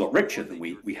made us a lot richer than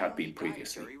we had been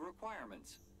previously.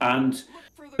 And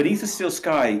Beneath a Steel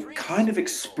Sky kind of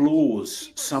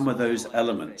explores some of those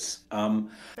elements.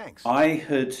 Thanks. I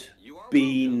had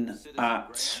been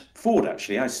at Ford,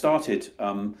 actually. I started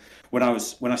when I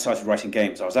started writing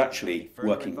games. I was actually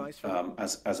working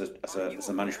as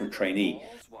a management trainee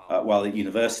while at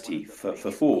university for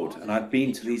Ford, and I'd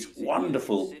been to these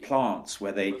wonderful plants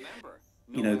where they,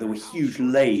 there were huge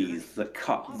lathes that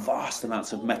cut vast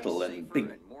amounts of metal and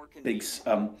big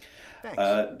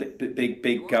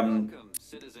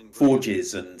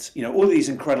forges and all these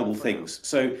incredible things.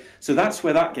 So that's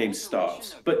where that game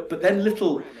starts. But then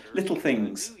little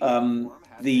things.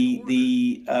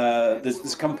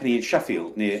 There's a company in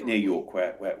Sheffield near York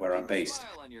where I'm based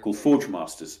called Forge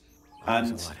Masters,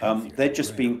 and they'd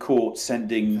just been caught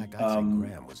sending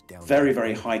very,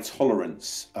 very high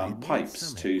tolerance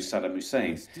pipes to Saddam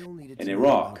Hussein in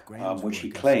Iraq, which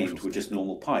he claimed were just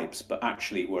normal pipes, but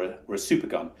actually were a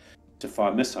supergun to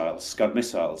fire missiles, Scud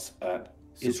missiles at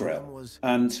Israel.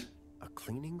 And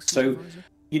so,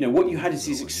 what you had is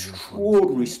these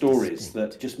extraordinary stories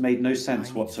that just made no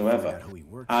sense whatsoever.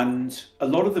 And a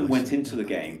lot of them went into the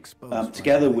game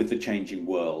together with the changing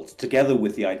world, together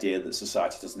with the idea that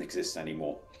society doesn't exist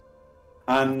anymore.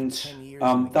 And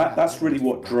that's really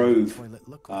what drove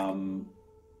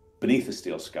Beneath a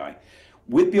Steel Sky.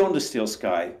 With Beyond a Steel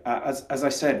Sky, as I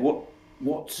said, what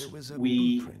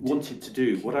we wanted to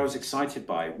do, what I was excited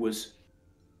by, was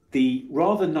the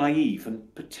rather naive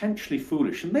and potentially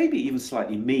foolish and maybe even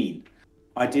slightly mean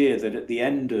idea that at the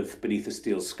end of Beneath a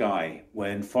Steel Sky,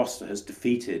 when Foster has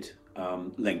defeated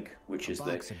Link, which is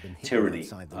the tyranny,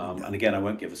 and again I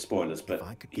won't give us spoilers, but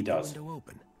he does,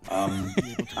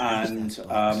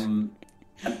 and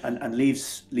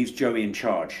leaves Joey in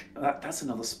charge. That's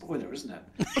another spoiler, isn't it?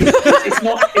 It's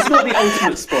not the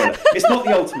ultimate spoiler. It's not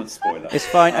the ultimate spoiler. It's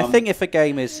fine. I think if a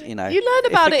game is, you learn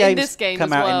about it in this game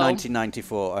come as out well. in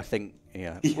 1994, I think,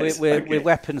 Yes, we're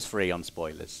weapons free on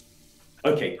spoilers.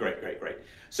 Okay, great.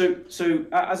 So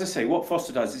as I say, what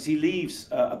Foster does is he leaves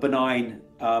a benign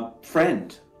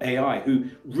friend, AI, who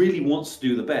really wants to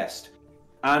do the best.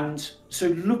 And so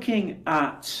looking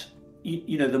at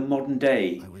the modern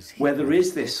day, where there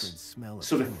is this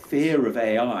sort of fear of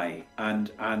AI,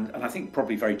 and I think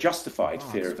probably very justified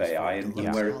fear of AI and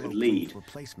where it could lead.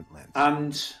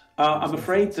 And I'm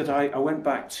afraid that I went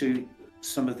back to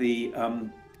some of the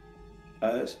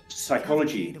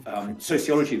sociology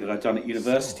that I'd done at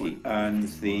university, and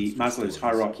the Maslow's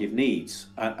hierarchy of needs,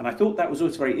 and I thought that was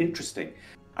always very interesting.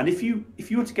 And if you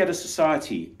were to get a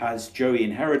society as Joey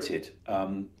inherited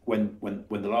when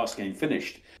the last game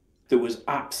finished, that was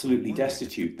absolutely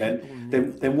destitute,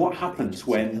 then what happens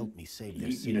when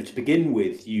to begin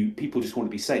with, people just want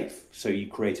to be safe, so you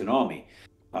create an army.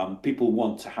 People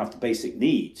want to have the basic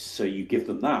needs, so you give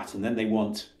them that, and then they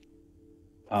want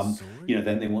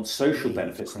then they want social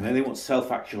benefits, and then they want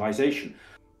self-actualization.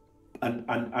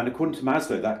 And according to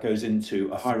Maslow, that goes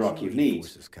into a hierarchy of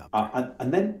needs.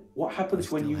 And then what happens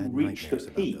when you reach the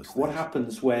peak? What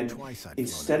happens when,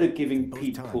 instead of giving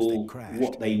people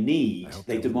what they need,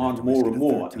 they demand more and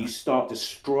more, and you start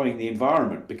destroying the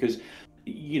environment because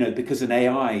an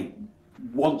AI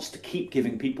wants to keep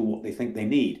giving people what they think they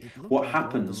need? What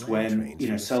happens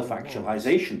when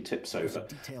self-actualization tips over?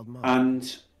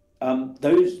 And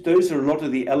those are a lot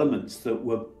of the elements that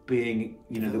were being,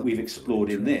 that we've explored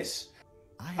in this.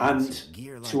 And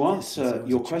to answer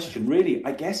your question, really,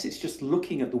 I guess it's just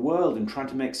looking at the world and trying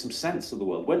to make some sense of the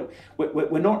world.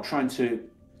 We're not trying to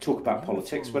talk about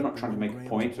politics. We're not trying to make a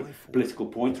point, a political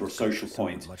point or a social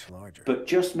point, but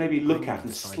just maybe look at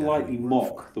and slightly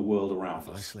mock the world around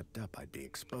us.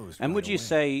 And would you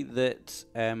say that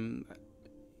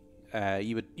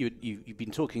you've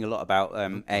been talking a lot about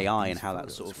AI and how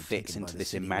that sort of fits into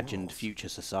this imagined future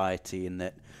society, and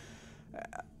that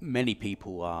many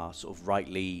people are sort of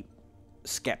rightly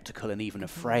skeptical and even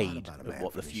afraid of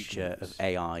what the future of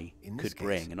AI could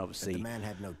bring. And obviously,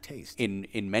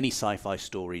 in many sci-fi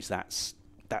stories, that's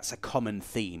a common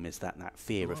theme, is that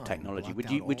fear of technology.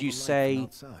 Would you say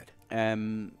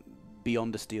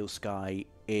Beyond the Steel Sky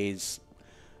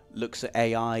looks at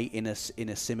AI in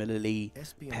a similarly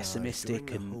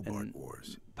pessimistic and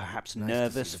perhaps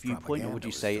nervous viewpoint, or would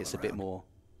you say it's a bit more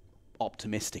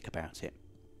optimistic about it?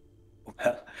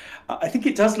 I think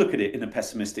it does look at it in a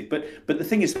pessimistic, but the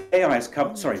thing is, AI has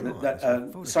covered.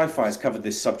 Sci-fi has covered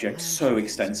this subject so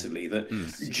extensively that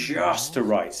just to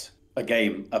write a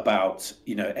game about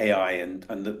AI and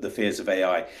the fears of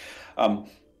AI,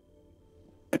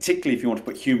 particularly if you want to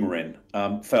put humour in,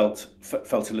 felt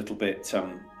a little bit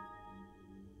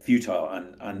futile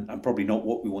and probably not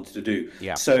what we wanted to do.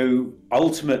 Yeah. So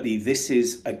ultimately, this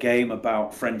is a game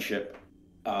about friendship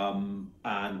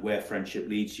and where friendship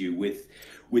leads you, with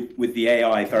the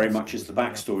AI very much as the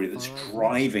backstory that's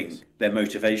driving their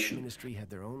motivation.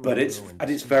 But at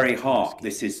its very heart,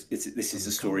 this is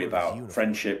a story about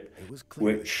friendship,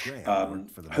 which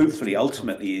hopefully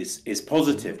ultimately is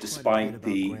positive, despite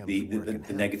the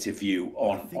negative view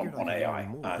on AI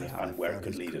and where it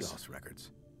could lead us.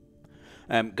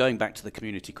 Going back to the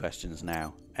community questions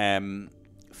now.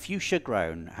 Fuchsia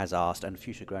Grown has asked, and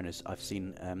Fuchsia Grown is, I've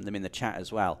seen them in the chat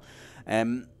as well.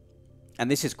 And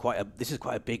this is quite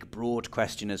a big, broad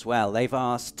question as well. They've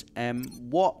asked,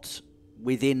 what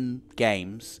within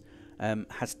games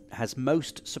has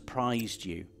most surprised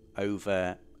you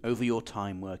over your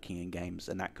time working in games?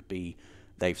 And that could be,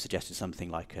 they've suggested something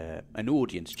like an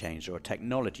audience change or a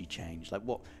technology change. Like,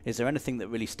 what is there anything that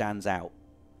really stands out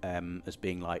as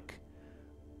being like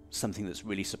something that's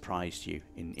really surprised you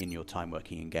in your time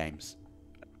working in games?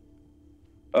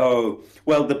 Oh,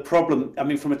 well, the problem, I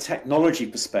mean, from a technology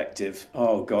perspective,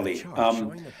 oh, golly.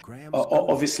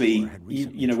 Obviously,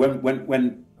 you know,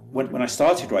 when I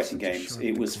started writing games,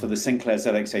 it was for the Sinclair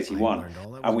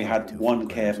ZX81, and we had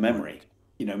 1K of memory.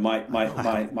 You know, my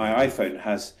iPhone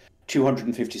has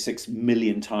 256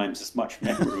 million times as much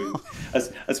memory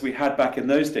as we had back in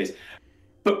those days.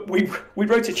 But we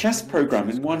wrote a chess program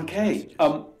in 1K,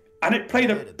 and it played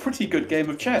a pretty good game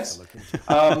of chess.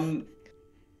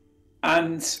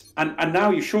 And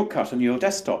now your shortcut on your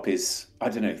desktop is, I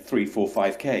don't know, 3, 4,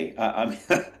 5K.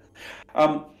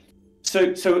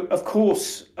 So of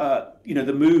course, you know,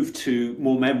 the move to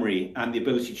more memory and the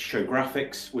ability to show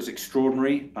graphics was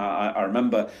extraordinary. I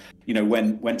remember, you know,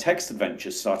 when text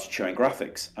adventures started showing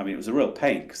graphics, I mean, it was a real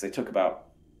pain because they took about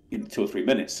 2 or 3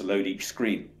 minutes to load each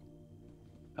screen.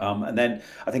 And then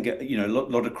I think, you know, a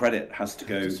lot of credit has to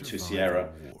go to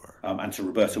Sierra and to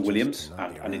Roberta Williams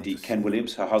and indeed Ken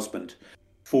Williams, her husband,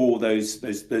 for those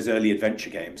early adventure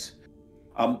games.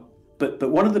 But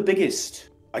one of the biggest,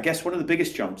 I guess,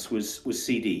 jumps was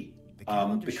CD,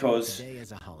 because the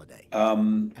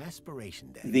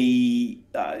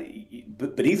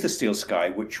Beneath the Steel Sky,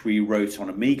 which we wrote on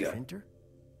Amiga,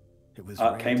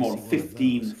 came on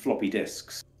 15 floppy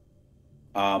disks,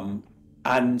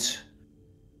 and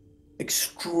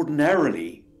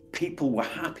extraordinarily, people were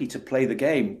happy to play the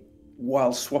game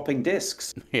while swapping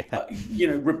discs, you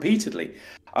know, repeatedly.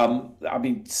 I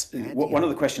mean, one of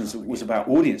the questions was about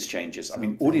audience changes. I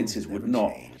mean, audiences would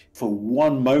not, for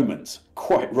one moment,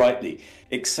 quite rightly,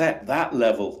 accept that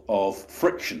level of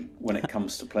friction when it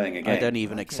comes to playing a game. I don't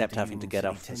even accept having to get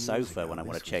off the sofa when I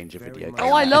want to change a video game.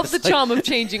 Oh, I love the charm of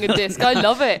changing a disc. I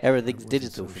love it. Everything's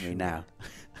digital for me now.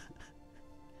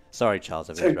 Sorry, Charles,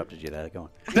 I've interrupted you there. Go on.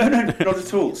 No, not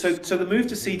at all. So the move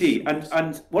to CD,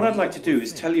 and what I'd like to do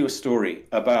is tell you a story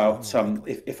about,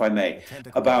 if I may,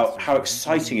 about how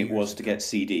exciting it was to get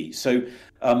CD. So,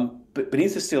 but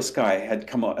Beneath the Steel Sky had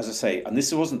come out, as I say, and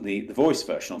this wasn't the voice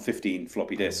version on 15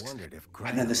 floppy disks.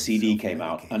 And then the CD came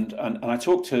out, and I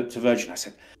talked to Virgin. I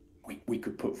said, we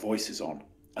could put voices on,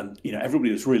 and you know,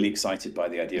 everybody was really excited by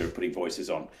the idea of putting voices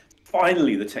on.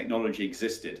 Finally, the technology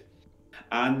existed,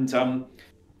 and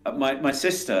my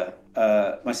sister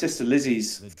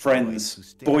Lizzie's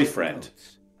friend's boyfriend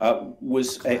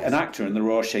was an actor in the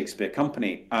Royal Shakespeare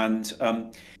Company, and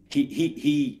I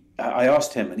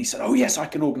asked him, and he said, "Oh yes, I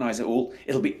can organise it all.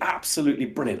 It'll be absolutely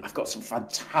brilliant. I've got some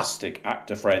fantastic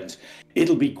actor friends.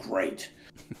 It'll be great."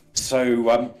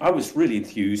 So I was really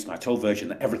enthused, and I told Virgin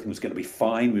that everything was going to be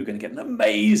fine. We were going to get an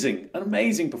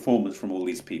amazing performance from all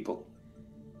these people.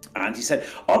 And he said,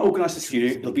 "I'll organise the studio,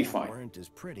 it'll be fine."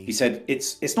 He said,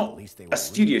 it's not a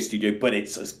studio, but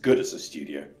it's as good as a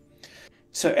studio.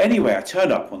 So anyway, I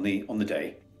turned up on the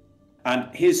day, and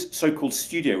his so-called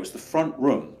studio was the front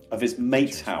room of his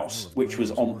mate's house, which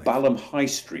was on Balham High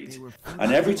Street.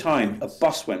 And every time a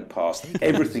bus went past,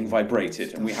 everything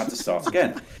vibrated, and we had to start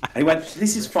again. And he went,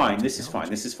 "This is fine, this is fine,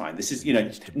 this is fine. This is, you know,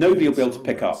 nobody will be able to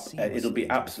pick up. It'll be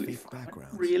absolutely fine." I went,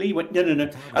 "Really?" He went, No.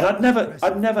 And I'd never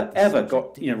ever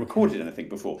got, you know, recorded anything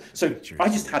before. So I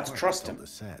just had to trust him.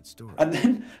 And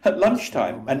then at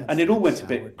lunchtime, and it all went a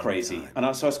bit crazy.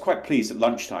 And so I was quite pleased at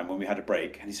lunchtime when we had a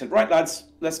break. And he said, "Right, lads,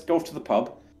 let's go off to the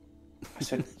pub." I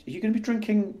said, "Are you going to be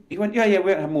drinking?" He went, yeah, we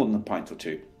won't have more than a pint or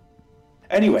two.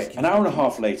 Anyway, an hour and a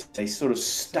half later, they sort of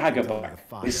stagger back.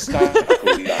 They stagger back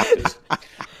all the actors.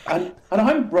 And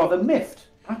I'm rather miffed.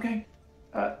 "Okay,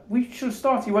 we should have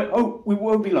started." He went, "Oh, we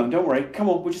won't be long, don't worry. Come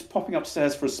on, we're just popping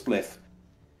upstairs for a spliff."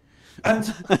 And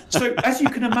so, as you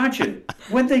can imagine,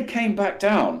 when they came back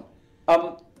down,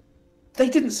 they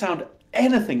didn't sound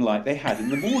anything like they had in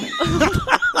the morning.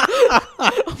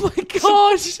 Oh my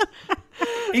gosh!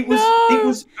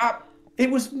 It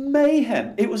was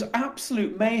mayhem. It was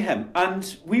absolute mayhem.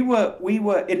 And we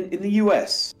were in the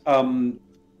US.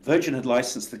 Virgin had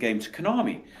licensed the game to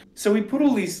Konami, so we put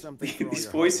all these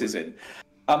voices in,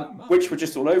 which were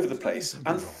just all over the place.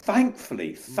 And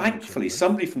thankfully,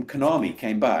 somebody from Konami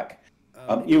came back.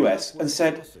 US and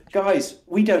said, guys,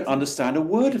 we don't understand a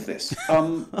word of this.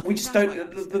 We just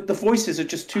don't. The voices are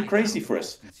just too crazy for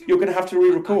us. You're going to have to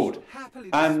re-record.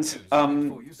 And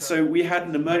so we had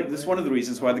an emergency. That's one of the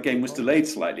reasons why the game was delayed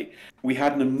slightly. We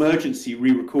had an emergency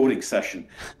re-recording session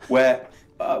where,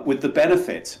 with the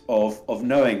benefit of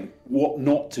knowing what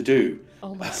not to do.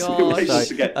 Oh my So,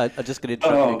 gosh! I'm just going to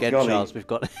interrupt you again, golly. Charles.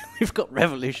 We've got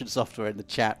Revolution Software in the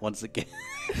chat once again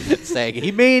saying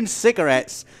he means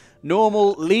cigarettes.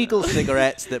 Normal, legal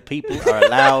cigarettes that people are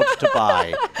allowed to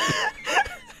buy.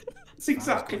 That's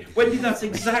exactly, Wendy, that's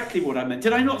exactly what I meant.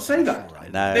 Did I not say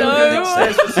that? No. They were going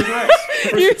upstairs for cigarettes.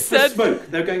 You For said- smoke.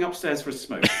 They were going upstairs for a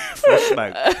smoke. For a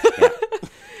smoke. Yeah.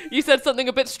 You said something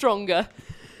a bit stronger.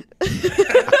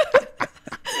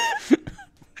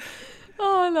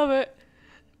 Oh, I love it.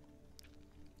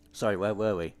 Sorry, where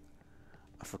were we?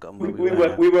 I've forgotten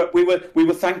where We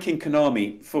were thanking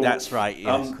Konami for That's right,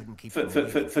 yes.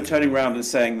 for turning around and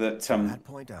saying that That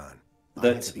point on.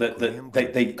 that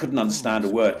they couldn't understand a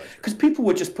word because people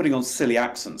were just putting on silly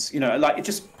accents. You know, like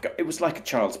it was like a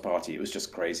child's party. It was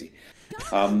just crazy.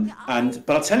 But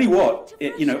I'll tell you what,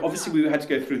 obviously we had to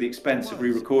go through the expense of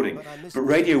re-recording, but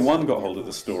Radio 1 got hold of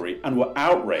the story and were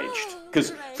outraged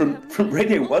because from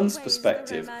Radio 1's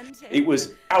perspective, it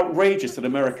was outrageous that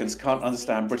Americans can't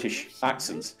understand British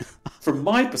accents. From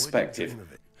my perspective,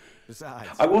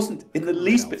 I wasn't in the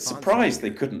least bit surprised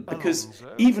they couldn't, because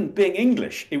even being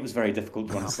English, it was very difficult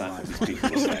to understand what these people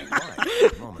were saying.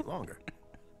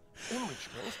 In which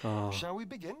case, shall we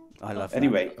begin? I love that.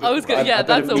 Anyway, I was gonna- yeah,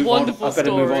 that's a wonderful I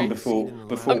better move on story.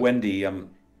 before Wendy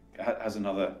has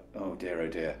another. Oh dear, oh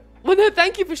dear. Well, no,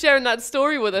 thank you for sharing that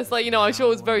story with us. Like, I'm sure it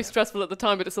was very stressful at the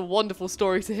time, but it's a wonderful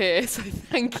story to hear. So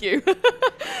thank you.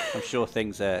 I'm sure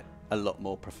things are a lot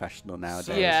more professional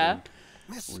nowadays. Yeah.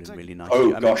 and all in really nice.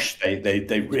 Oh I mean, gosh, they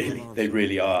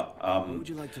really are. What would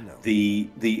you like to know?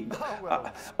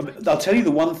 I'll tell you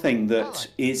the one thing that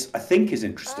I think is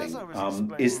interesting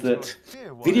is that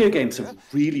video games have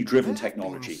really driven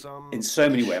technology in so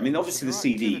many ways. I mean, obviously the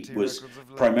CD was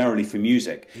primarily for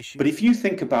music, but if you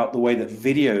think about the way that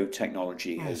video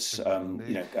technology has, and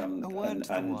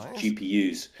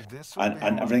GPUs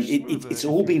and everything, it's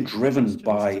all been driven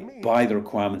by the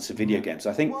requirements of video games.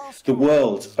 I think the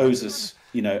world owes us,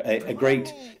 a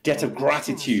great debt of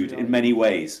gratitude in many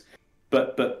ways,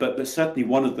 but certainly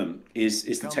one of them is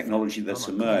the technology that's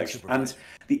emerged. And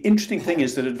the interesting thing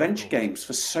is that adventure games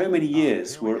for so many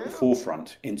years were at the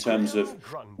forefront in terms of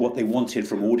what they wanted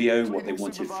from audio, what they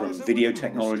wanted from video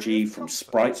technology, from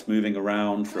sprites moving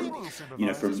around,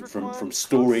 from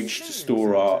storage to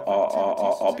store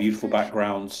our beautiful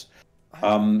backgrounds.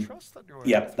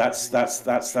 Yeah,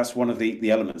 that's one of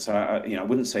the elements. I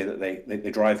wouldn't say that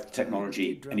they drive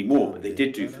technology anymore, but they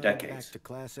did do for decades. Back to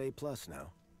Class A+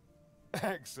 now.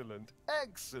 Excellent.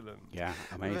 Yeah,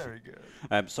 amazing. Very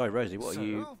good. Sorry, Rosie, what are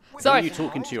you? Sorry. What are you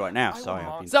talking to right now? Sorry,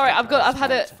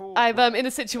 I'm in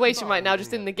a situation right now,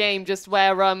 just in the game, just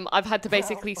where I've had to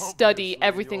basically study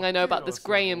everything I know about this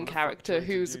Graham character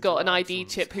who's got an ID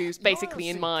chip, who's basically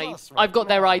I've got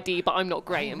their ID, but I'm not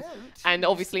Graham. And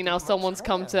obviously now someone's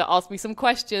come to ask me some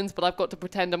questions, but I've got to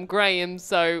pretend I'm Graham.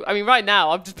 So, I mean, right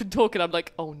now, I've just been talking, I'm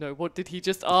like, oh no, what did he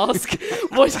just ask?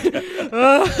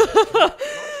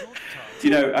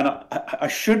 And I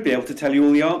should be able to tell you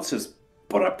all the answers,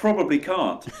 but I probably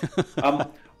can't.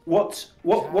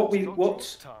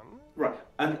 Right,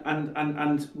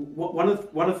 and one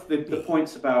of the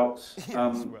points about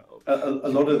a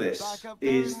lot of this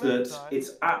is that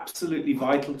it's absolutely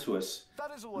vital to us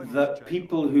that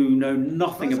people who know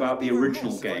nothing about the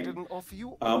original game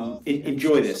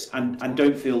enjoy this and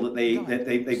don't feel that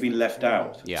they've been left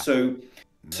out. Yeah. So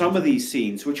some of these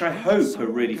scenes, which I hope are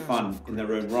really fun in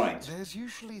their own right,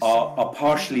 are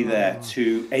partially there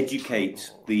to educate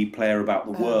the player about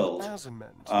the world,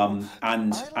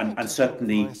 and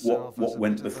certainly what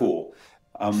went before.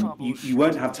 You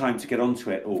won't have time to get onto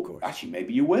it, or actually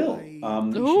maybe you will.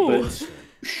 But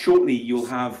shortly you'll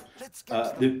have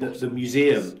the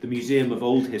museum of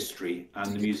old history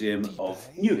and the museum of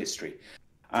new history,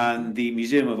 and the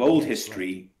museum of old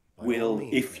history will,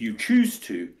 if you choose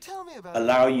to,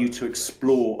 allow you to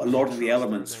explore a lot of the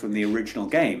elements from the original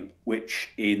game, which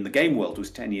in the game world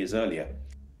was 10 years earlier.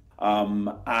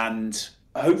 And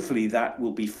hopefully that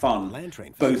will be fun,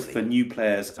 both for new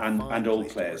players and old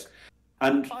players.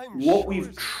 And what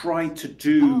we've tried to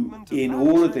do in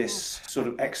all of this sort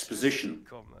of exposition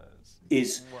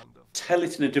is tell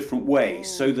it in a different way,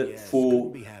 so that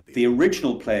for the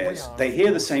original players, they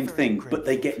hear the same thing, but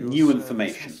they get new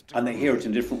information and they hear it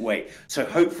in a different way. So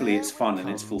hopefully it's fun and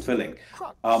it's fulfilling.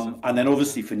 And then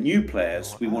obviously for new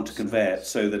players, we want to convey it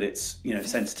so that it's, you know,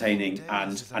 it's entertaining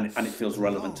and it feels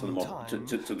relevant to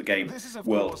the to the game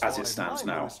world as it stands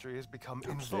now.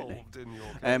 Absolutely.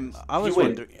 I was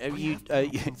wondering,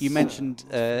 you mentioned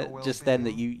just then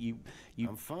that you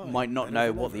might not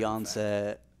know what the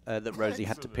answer that Rosie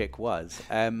had to pick was,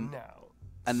 and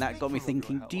that got me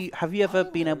thinking. Have you ever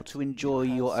been able to enjoy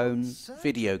your own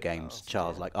video games,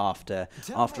 Charles? Like after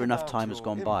enough time has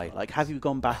gone by, like have you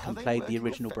gone back and played the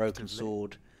original Broken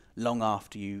Sword long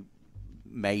after you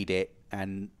made it,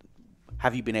 and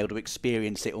have you been able to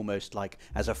experience it almost like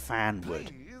as a fan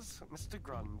would?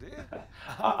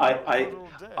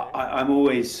 I'm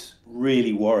always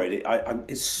really worried.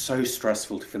 It's so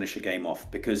stressful to finish a game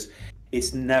off because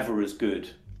it's never as good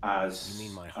as You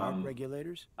mean my heart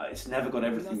regulators? it's never got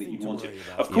everything that you wanted.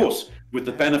 Of course, with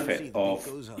the benefit of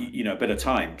a bit of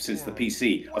time since the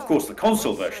PC. Of course, the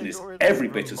console version is every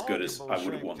bit as good as I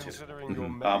would have wanted.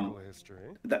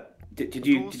 Did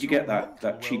you get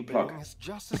that cheap plug?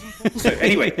 So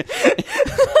anyway,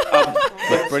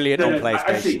 Brilliant on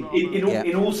PlayStation. Actually,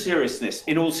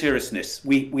 in all seriousness,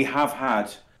 we have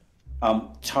had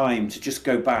time to just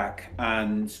go back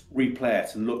and replay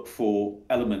it and look for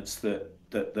elements that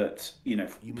you know,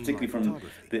 particularly from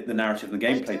the narrative and the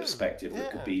gameplay perspective,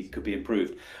 that could be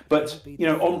improved. But you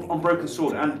know, on Broken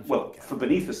Sword and well, for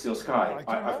Beneath the Steel Sky,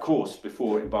 I of course,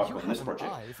 before embarking on this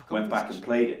project, went back and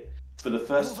played it for the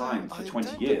first time for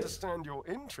 20 years.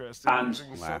 And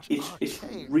it's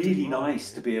really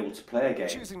nice to be able to play a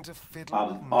game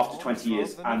after 20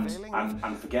 years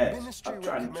and forget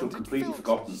and feel completely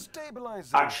forgotten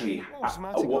actually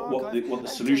what the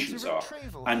solutions are,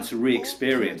 and to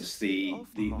re-experience the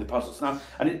puzzles. Now,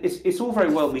 and it's all very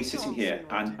well me sitting here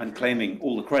and claiming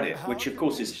all the credit, which of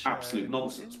course is absolute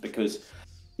nonsense, because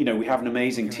you know, we have an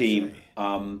amazing team.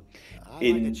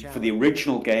 For the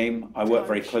original game, I worked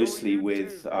very closely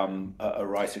with a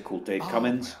writer called Dave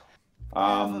Cummins.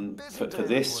 For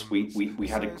this, we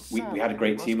had a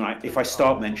great team. And if I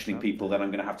start mentioning people, then I'm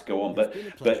going to have to go on.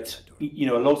 But you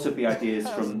know, a lot of the ideas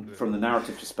from the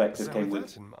narrative perspective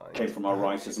came from our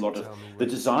writers. A lot of the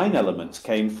design elements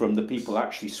came from the people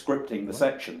actually scripting the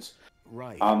sections.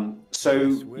 Right. So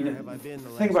you know, the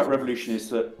thing about Revolution is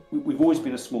that we've always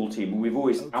been a small team, and we've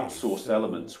always outsourced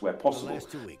elements where possible.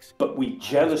 But we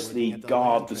jealously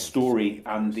guard the story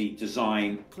and the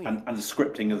design and the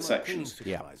scripting of the sections.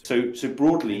 Yeah. So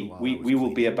broadly, we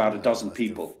will be about a dozen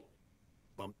people,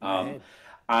 and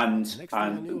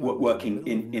working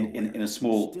in a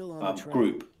small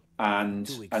group. And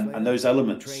those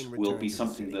elements will be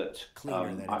something that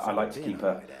I like to keep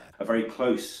a very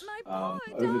close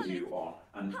overview on.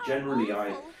 And generally,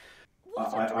 I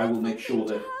will make sure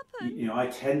that you know, I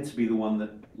tend to be the one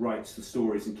that writes the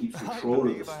stories and keeps control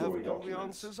of the story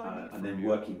documents, and then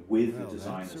working with the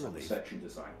designers on the section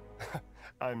design.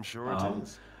 I'm sure it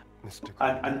is.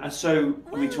 And so,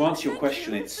 I mean, to answer your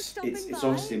question, it's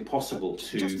obviously impossible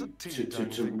to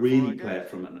really play it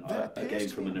from a game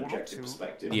from an objective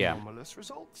perspective. Yeah.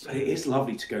 But it is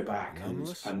lovely to go back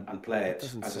and play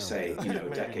it, as I say, you know,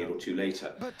 a decade or two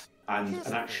later, and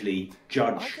actually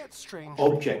judge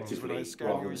objectively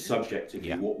rather than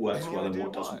subjectively what works well and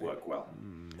what doesn't work well.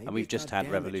 And we've just had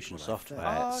Revolution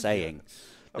Software saying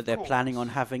that they're planning on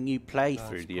having you play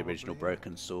through the original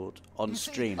Broken Sword on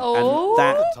stream. Oh. And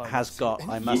that has got,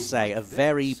 I must say, a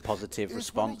very positive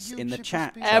response in the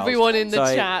chat, Charles. Everyone in the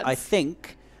so chat. I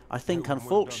think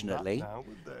unfortunately,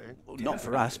 not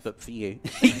for us, but for you,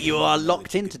 you are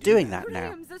locked into doing that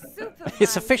now.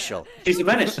 It's official. She's a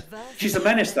menace. She's a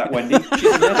menace, that Wendy.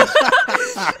 She's a menace.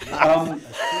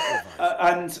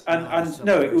 And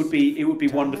no, it would be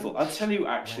wonderful. I'll tell you,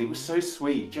 actually, it was so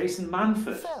sweet. Jason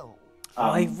Manford.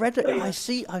 I read it. I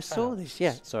saw this.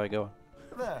 Yeah. Sorry, go on.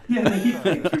 Yeah, he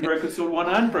played through Broken Sword 1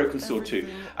 and Broken Sword 2,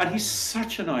 and he's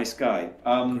such a nice guy.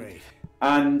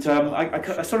 I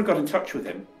sort of got in touch with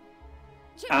him,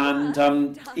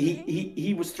 and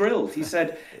he was thrilled. He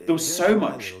said there was so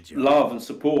much love and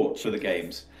support for the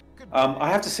games. I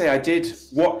have to say, I did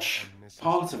watch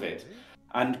part of it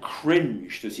and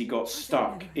cringed as he got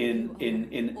stuck in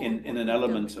an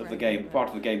element of the game, part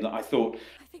of the game that I thought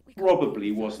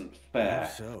probably wasn't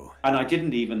fair. And I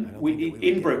didn't even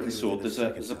in Broken Sword there's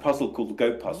a puzzle called the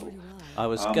goat puzzle. I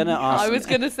was gonna ask. I was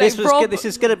gonna say this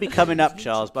is gonna be coming up,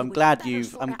 Charles. But I'm glad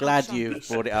you've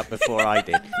brought it up before I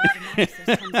did.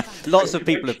 Lots of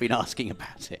people have been asking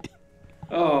about it.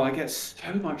 Oh, I get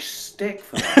so much stick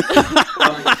for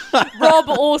that. Rob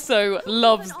also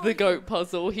loves the goat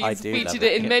puzzle. I He's do featured love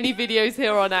it it. in many videos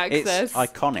here on Access. It's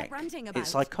iconic. ranting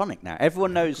It's about. iconic now.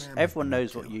 Everyone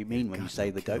knows what you mean when you say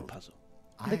the goat puzzle.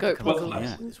 The goat puzzle.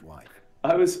 Yeah. His wife.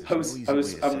 I was, easy way to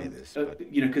say this,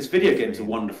 but- you know, because video games are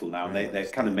wonderful now, and they're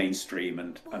kind of mainstream,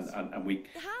 and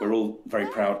we're all very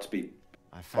proud to be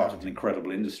part of an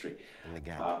incredible industry, In the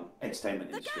gap.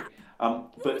 entertainment industry.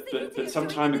 But some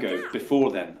time ago,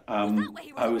 before then, I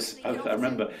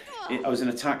remember I was in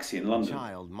a taxi in London,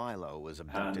 Child Milo was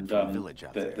abducted and from a village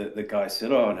out there. the guy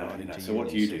said, "Oh no, you know, so what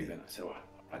do you do then?" I said, "Oh,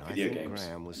 I like I video think games."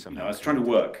 Graham was You know, somehow I was trying to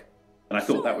work, and I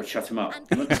thought that would shut him up.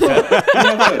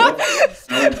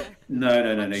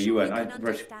 No, you weren't. I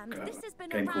wrote a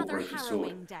game called Broken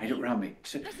Sword. He looked around me. He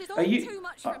said, "Are you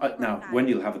now? When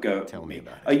you'll have a go at me?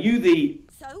 Are you the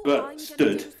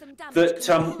bastard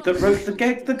that wrote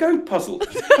the goat puzzle?"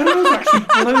 And I was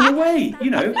actually blown away. You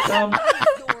know,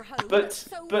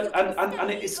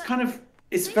 and it's kind of.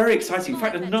 It's very exciting. In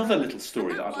fact, another little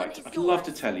story that I'd love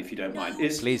to tell you if you don't mind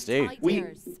is Please do.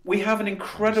 we have an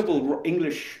incredible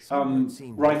English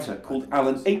writer called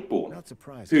Alan Ayckbourn, Not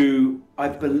surprised. who I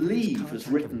believe has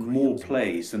written more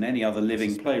plays than any other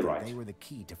living They playwright. were the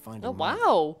key to finding Oh,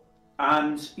 wow.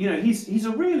 And you know, he's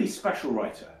a really special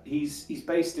writer. He's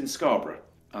based in Scarborough,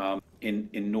 in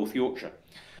North Yorkshire,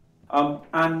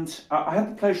 and I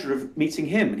had the pleasure of meeting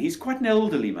him. And he's quite an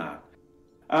elderly man.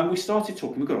 And we started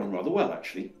talking. We got on rather well,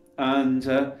 actually. And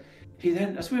he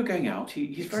then, as we were going out,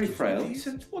 he's very frail. He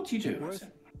said, "What do you do?" I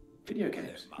said, "Video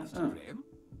games." Oh. He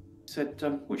said,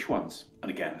 "Which ones?"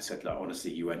 And again, I said, "Look,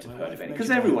 honestly, you won't have heard of any,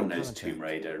 because everyone knows Tomb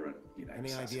Raider and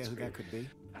Any idea Assassin's who Creed." that could be?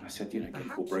 And I said, "You know, a game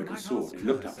called Broken Sword." He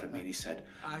looked up at me and he said,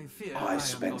 "I've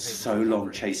spent so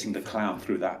long chasing the clown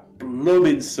through that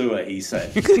blooming sewer," he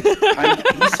said. And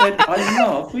he said, "I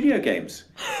love video games."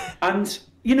 And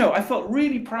you know, I felt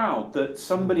really proud that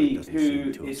somebody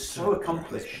who is so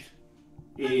accomplished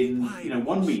in, you know,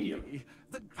 one medium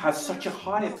has such a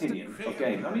high opinion of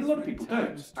games. I mean, a lot of people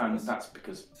don't, and that's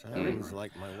because they're Sounds ignorant.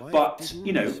 like my wife. But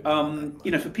you know,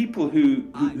 for people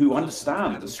who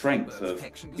understand the strength of,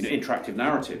 you know, interactive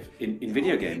narrative in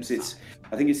video games,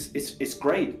 I think it's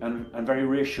great and very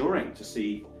reassuring to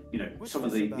see, you know, some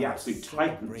of the absolute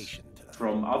titans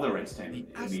from other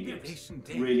entertainment mediums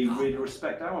really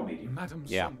respect our medium.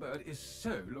 Yeah. Songbird is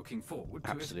so looking forward to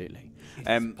Absolutely. it.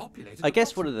 It's populated I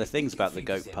guess with one of the lots things about the feeds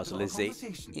goat into puzzle our is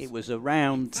conversations. it was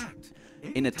around fact,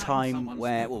 in a anytime time someone's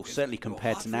where, local well, certainly is, your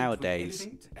compared to heart rate will nowadays,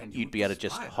 elevate and you'd you'll be able to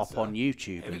just inspire hop on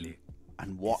YouTube Emily.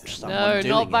 and watch someone No, doing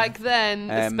not it. back then,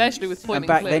 especially with point And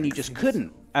back then you clicks. just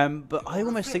couldn't. But I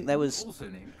almost think there was, Also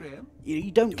named Graham.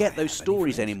 you don't get those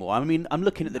stories anymore. I mean, I'm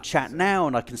looking at the chat now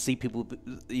and I can see people,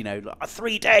 you know, like,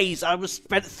 3 days. I was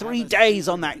spent 3 days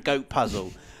on that goat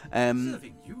puzzle.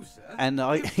 Serving you, sir. And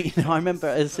I, you know, I remember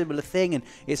a similar thing, and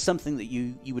it's something that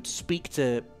you would speak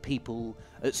to people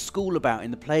at school about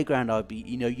in the playground.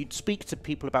 You'd speak to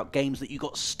people about games that you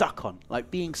got stuck on,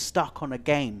 like being stuck on a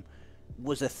game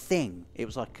was a thing. It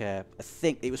was like a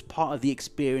thing. It was part of the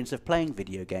experience of playing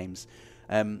video games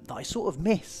that I sort of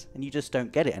miss, and you just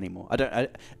don't get it anymore.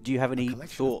 Do you have any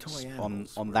collection of thoughts toy on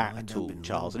animals were that lined at up all, in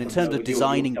Charles? And rows. in terms No, of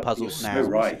designing you're puzzles so now,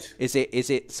 right. is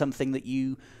it something that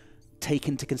you take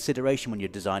into consideration when you're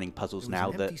designing puzzles There was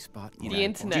now? an That empty spot you on know, The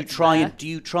that internet. do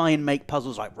you try and make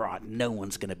puzzles like, right, no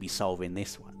one's going to be solving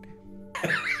this one?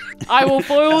 I will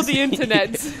foil the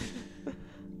internet.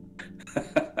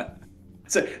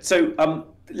 So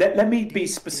let me be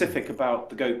specific about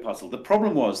the goat puzzle. The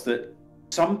problem was that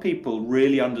some people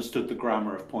really understood the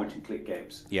grammar of point and click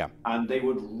games. Yeah. And they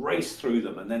would race through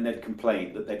them, and then they'd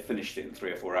complain that they'd finished it in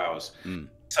 3 or 4 hours. Mm.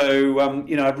 So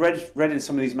you know, I'd read in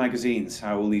some of these magazines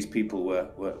how all these people were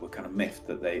kind of miffed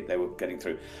that they were getting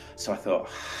through. So I thought,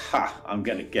 I'm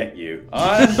going to get you.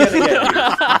 I'm going to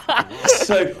get you.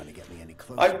 So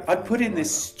I put in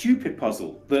this stupid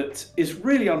puzzle that is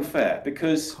really unfair,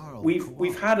 because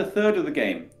we've had a third of the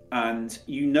game, and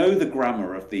you know the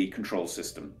grammar of the control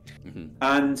system,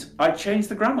 and I changed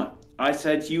the grammar. I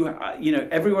said, you know,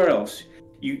 everywhere else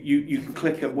you can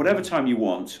click at whatever time you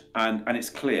want, and it's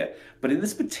clear. But in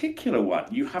this particular one,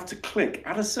 you have to click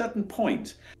at a certain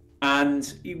point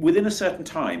and within a certain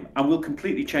time, and we'll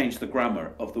completely change the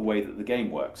grammar of the way that the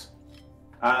game works.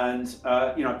 And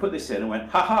you know, I put this in and went,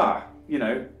 ha, you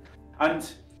know,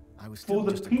 and for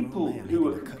the people who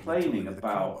were complaining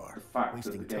about the fact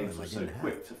that the games were so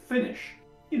quick to finish,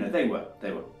 you know, they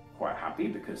were quite happy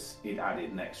because it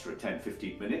added an extra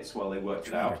 10-15 minutes while they worked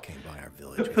it out.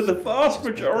 But for the vast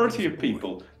majority of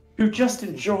people who just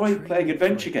enjoy playing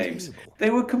adventure games, they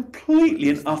were completely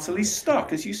and utterly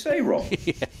stuck, as you say, Rob.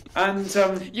 Yeah.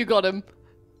 And You got him.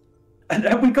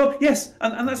 And we got, yes,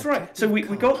 and that's right. So we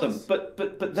got them,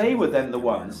 but they were then the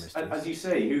ones, as you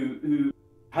say, who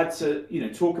had to, you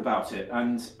know, talk about it,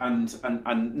 and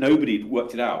nobody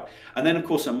worked it out. And then, of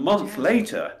course, a month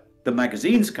later, the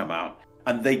magazines come out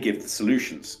and they give the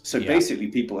solutions. So basically,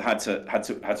 people had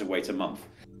to wait a month.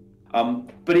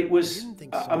 But it was,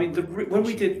 I mean, when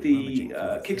we did the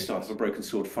Kickstarter for Broken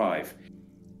Sword 5,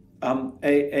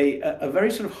 a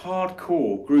very sort of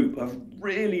hardcore group of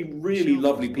really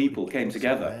lovely people came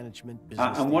together,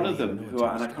 and one of them,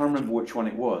 and I can't remember which one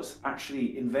it was,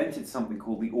 actually invented something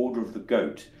called the Order of the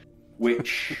Goat,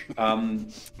 which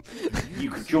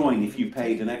you could join if you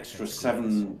paid an extra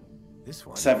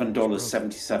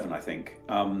 $7.77, I think.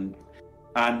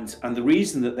 And the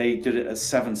reason that they did it at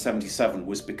 $7.77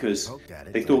 was because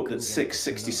they thought that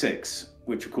 $6.66,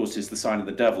 which of course is the sign of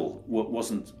the devil,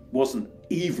 wasn't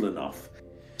evil enough.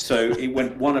 So it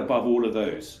went one above all of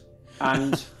those.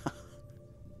 And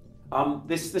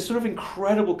this sort of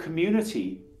incredible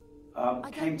community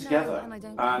came together.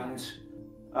 And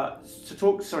to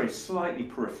talk, slightly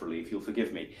peripherally, if you'll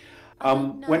forgive me,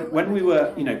 when we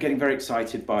were, you know, getting very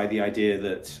excited by the idea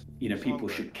that, you know, people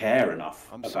should care enough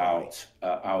about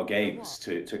our games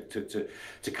to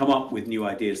come up with new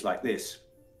ideas like this.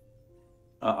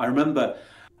 I remember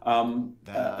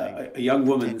a young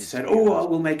woman said, "Oh,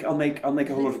 I'll make a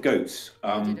whole lot of goats,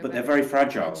 but they're very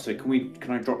fragile. So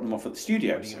can I drop them off at the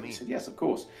studio?" So we said, "Yes, of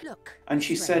course." And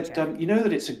she said, "You know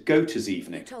that it's a goaters'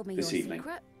 evening this evening?"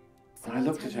 And I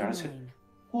looked at her and I said,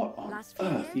 "What on earth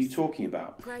are you talking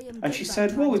about?" And she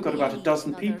said, "Well, we've got about a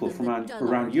dozen people from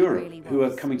around Europe who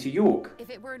are coming to York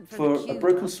for a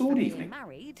Broken Sword evening."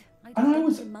 And I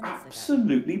was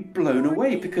absolutely blown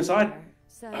away because I'd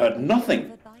heard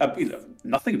nothing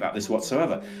about this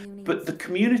whatsoever. But the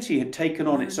community had taken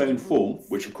on its own form,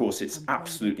 which of course it's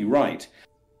absolutely right,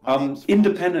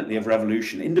 independently of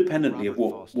Revolution, independently of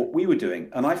what we were doing.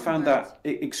 And I found that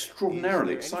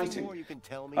extraordinarily exciting.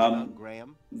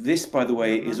 This, by the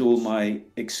way, is all my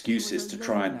excuses to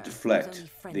try and deflect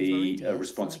the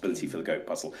responsibility for the goat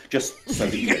puzzle, just so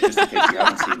that you know, just in case you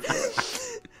haven't seen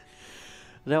it.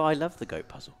 No, I love the goat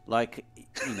puzzle. Like,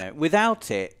 you know, without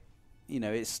it, you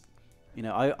know, it's, you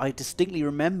know, I distinctly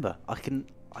remember, I can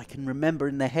remember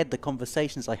in the head the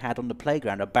conversations I had on the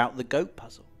playground about the goat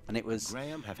puzzle. And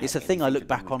it's a thing I look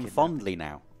back on fondly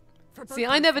now. See,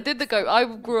 I never did the goat. I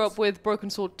grew up with Broken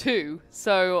Sword 2,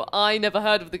 so I never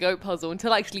heard of the goat puzzle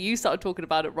until actually you started talking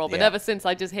about it, Rob. And ever since,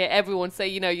 I just hear everyone say,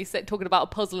 you know, you said talking about a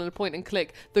puzzle and a point and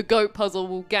click, the goat puzzle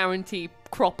will guarantee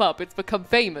crop up. It's become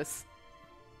famous.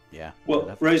 Yeah.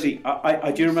 Well, Rosie,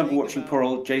 I do remember watching poor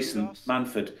old Jason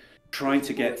Manford trying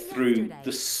to get through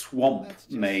the swamp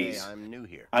maze,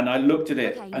 and I looked at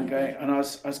it and I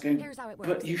was going,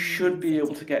 but you should be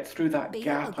able to get through that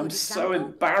gap. I'm so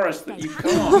embarrassed that you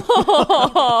can't.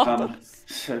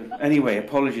 So anyway,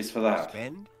 apologies for that.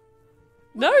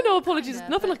 No apologies.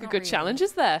 Nothing like a good challenge,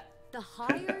 is there? The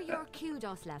higher your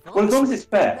kudos level. Well, as long as it's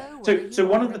fair. So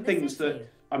one of the things that,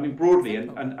 I mean, broadly,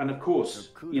 and of course,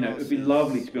 you know, it would be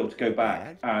lovely to be able to go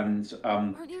back and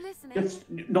just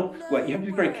not. Well, you have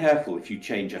to be very careful if you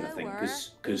change anything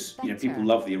because you know, people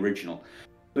love the original,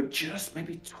 but just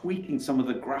maybe tweaking some of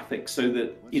the graphics so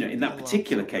that, you know, in that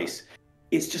particular case,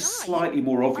 it's just slightly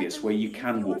more obvious where you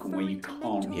can walk and where you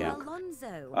can't walk.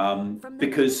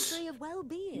 Because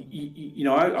you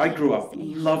know, I grew up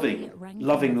loving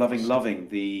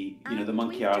the, you know, the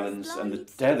Monkey Islands and the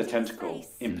Dare the Tentacle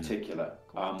in particular.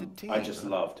 I just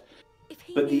loved.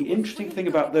 But the interesting thing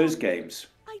about those games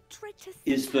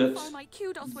is that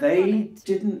they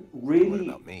didn't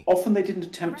really, often they didn't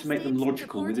attempt to make them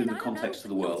logical within the context of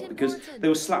the world because they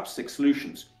were slapstick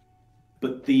solutions.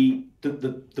 But the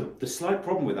slight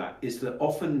problem with that is that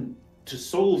often to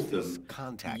solve them,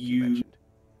 you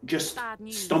just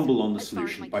stumble on the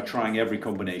solution by trying every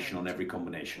combination on every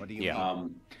combination.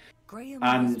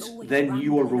 And then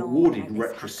you are rewarded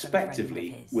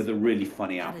retrospectively with a really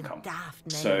funny outcome.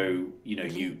 So, you know,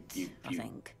 you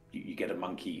get a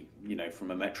monkey, you know,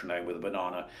 from a metronome with a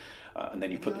banana, and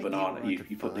then you put the banana, you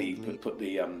put the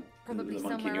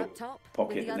monkey in your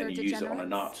pocket, and then you use it on a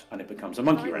nut, and it becomes a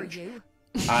monkey wrench.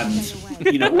 And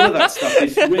you know, all of that stuff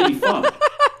is really fun.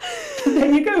 And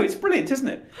there you go. It's brilliant, isn't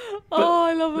it?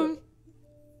 I love them.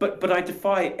 But I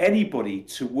defy anybody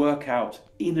to work out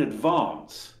in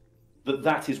advance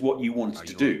that is what you want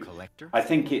to do. I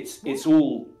think it's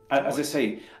all, as I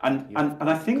say, and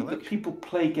I think that people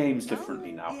play games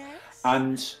differently now.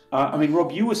 And I mean,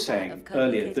 Rob, you were saying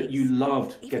earlier that you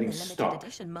loved getting stuck.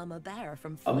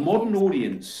 A modern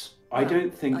audience I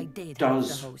don't think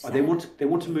does. They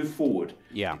want to move forward.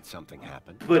 Yeah. Did something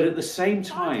happen? But at the same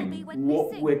time,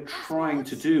 what we're trying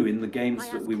to do in the games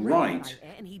that we write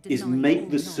is make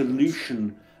the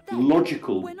solution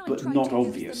logical but not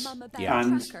obvious.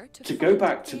 And to go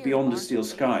back to Beyond the Steel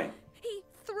Sky,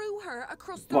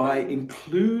 by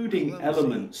including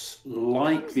elements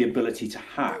like the ability to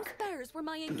hack,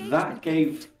 that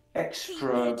gave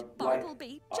extra,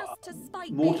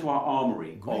 more to our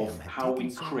armory of how we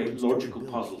create logical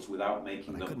puzzles without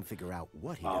making them, couldn't figure out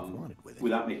what he wanted with it.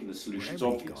 without making the solutions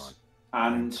Wherever he'd obvious. gone,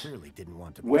 And clearly didn't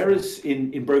want to whereas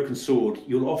in Broken Sword,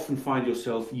 you'll often find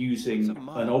yourself using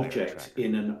an object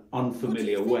in an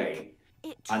unfamiliar way,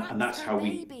 and that's how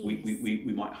we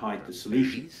might hide the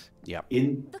solution. Yeah.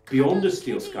 In Beyond the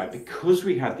Steel Sky, because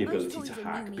we had the ability to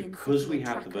hack, because we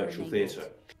had the virtual theatre,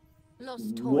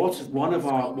 one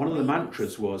of the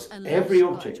mantras was every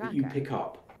object that you pick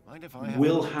up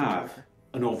will have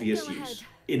an obvious use.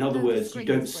 In other words, you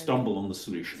don't stumble on the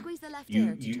solution.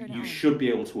 You should be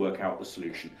able to work out the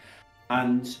solution.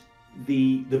 And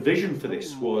the vision for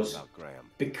this was,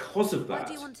 because of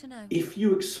that, if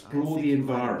you explore the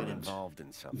environment,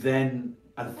 then,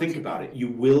 and think about it, you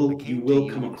will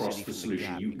come across the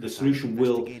solution. The solution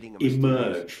will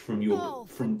emerge from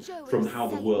from how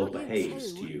the world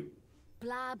behaves to you.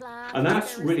 And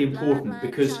that's really important,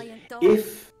 because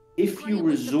if you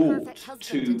resort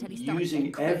to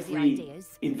using every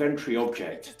inventory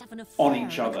object on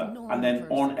each other and then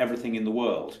on everything in the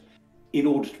world in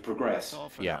order to progress,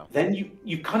 then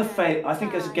you kind of fail. I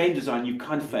think as a game designer, you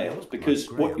kind of failed,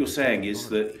 because what you're saying is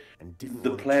that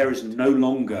the player is no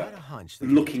longer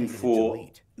looking for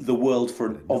the world for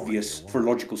an obvious, for a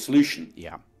logical solution.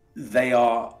 Yeah. They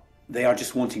are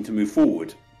just wanting to move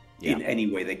forward in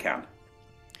any way they can.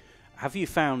 Have you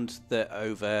found that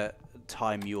over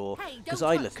time because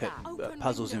I look at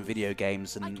puzzles in video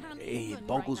games and it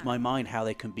boggles my mind how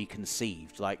they can be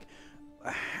conceived. Like,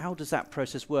 how does that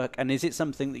process work? And is it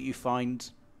something that you find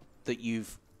that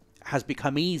has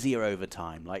become easier over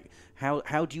time? Like,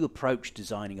 how do you approach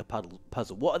designing a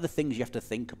puzzle? What are the things you have to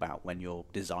think about when you're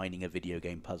designing a video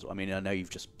game puzzle? I mean, I know you've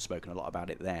just spoken a lot about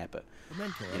it there, but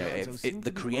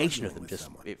the creation of them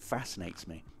it fascinates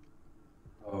me.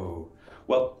 Oh,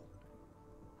 well,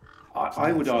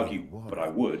 I would argue, but I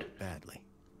would,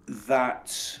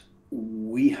 that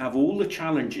we have all the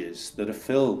challenges that a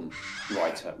film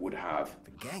writer would have,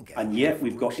 and yet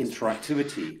we've got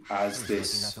interactivity as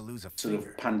this sort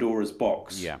of Pandora's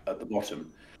box at the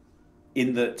bottom,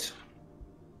 in that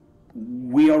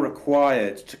we are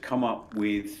required to come up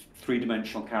with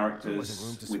three-dimensional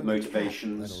characters, with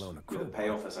motivations, with a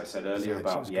payoff, as I said earlier,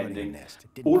 about the ending,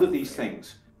 all of these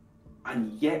things,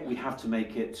 and yet we have to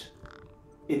make it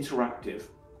interactive,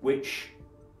 which,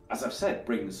 as I've said,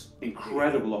 brings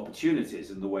incredible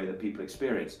opportunities in the way that people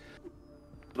experience.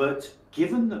 But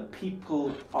given that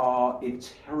people are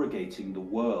interrogating the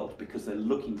world because they're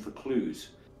looking for clues,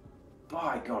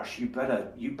 by gosh, you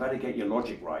better get your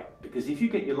logic right, because if you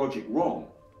get your logic wrong,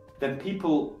 then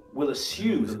people will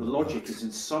assume that the logic is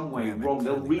in some way wrong.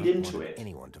 They'll read into it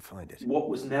what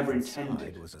was never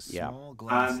intended.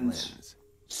 And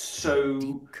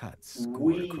so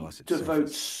we devote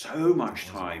so much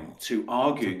time to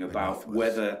arguing about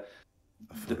whether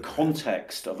the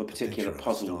context of a particular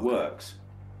puzzle works.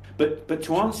 But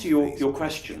to answer your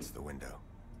question,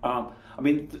 I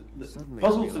mean, the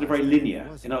puzzles that are very linear,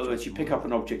 in other words, you pick up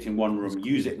an object in one room,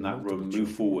 use it in that room,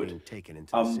 move forward,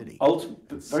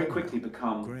 very quickly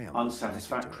become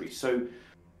unsatisfactory. So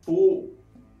for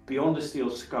Beyond the Steel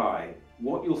Sky,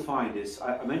 what you'll find is,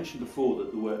 I mentioned before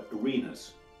that there were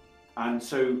arenas. And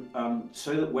so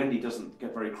that Wendy doesn't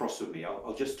get very cross with me,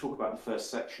 I'll just talk about the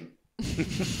first section.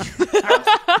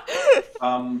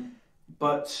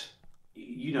 But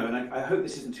and I hope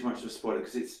this isn't too much of a spoiler,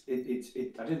 because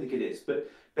I don't think it is. But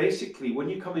basically, when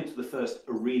you come into the first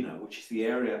arena, which is the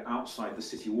area outside the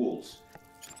city walls,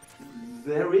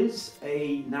 there is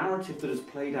a narrative that is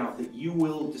played out that you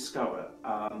will discover.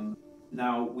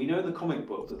 Now, we know in the comic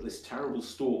book that this terrible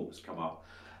storm has come up,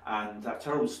 and that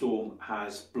terrible storm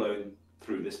has blown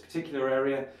through this particular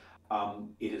area.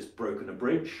 It has broken a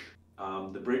bridge.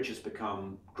 The bridge has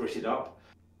become gritted up.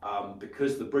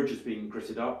 Because the bridge is being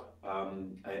gritted up,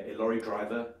 a lorry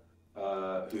driver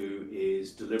who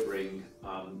is delivering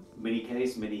mini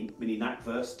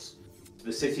knackwursts to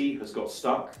the city has got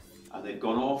stuck, and they've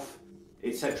gone off,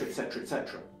 etc., etc.,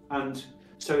 etc. And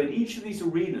so in each of these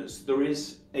arenas, there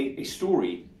is a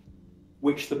story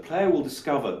which the player will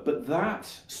discover, but that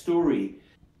story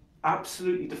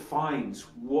absolutely defines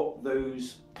what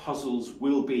those puzzles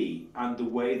will be and the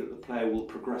way that the player will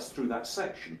progress through that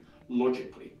section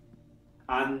logically.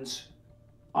 And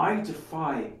I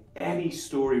defy any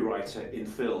story writer in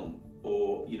film,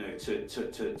 or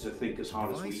to think as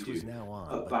hard as we do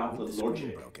about the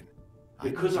logic,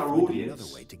 because our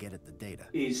audience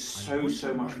is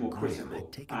so much more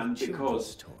critical, and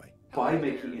because by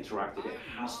making it interactive, it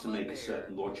has to make a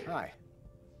certain logic.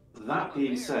 That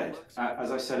being said,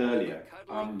 as I said earlier,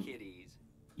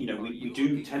 we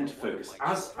do tend to focus,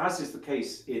 as is the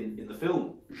case in the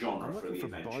film genre for the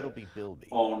adventure,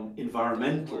 on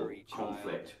environmental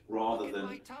conflict rather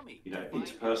than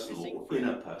interpersonal or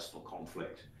interpersonal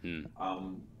conflict,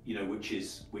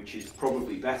 which is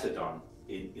probably better done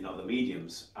in other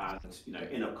mediums, and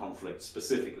inner conflict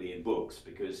specifically in books,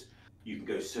 because you can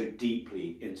go so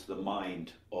deeply into the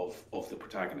mind of the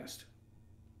protagonist.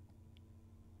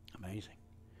 Amazing.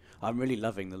 I'm really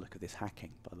loving the look of this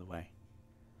hacking, by the way.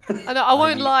 And I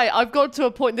won't lie, I've got to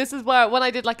a point, this is where, when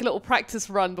I did like a little practice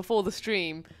run before the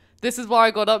stream, this is where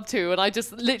I got up to, and I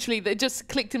just literally, it just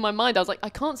clicked in my mind. I was like, I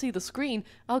can't see the screen.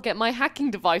 I'll get my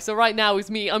hacking device. So right now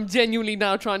is me. I'm genuinely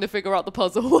now trying to figure out the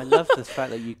puzzle. I love the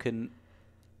fact that you can,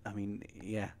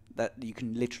 that you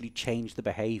can literally change the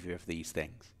behavior of these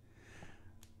things.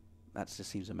 That just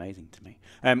seems amazing to me.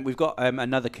 We've got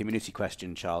another community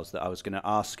question, Charles, that I was going to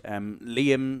ask.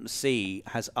 Liam C.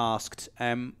 has asked,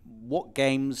 what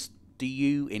games do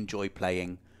you enjoy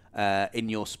playing in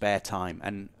your spare time?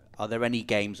 And are there any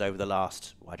games over the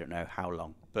last, I don't know how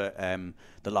long, but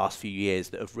the last few years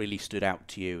that have really stood out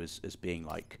to you as being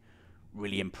like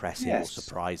really impressive or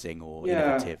surprising or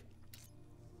innovative?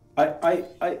 I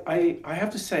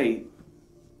have to say,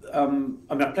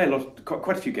 I play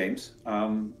quite a few games.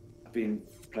 I've been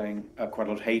playing quite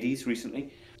a lot of Hades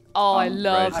recently. Oh, I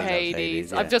love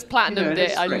Hades. I've just platinumed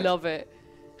it. I love it.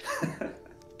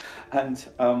 And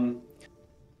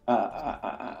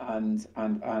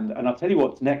I'll tell you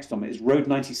what's next on it is Road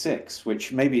 96,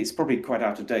 which maybe it's probably quite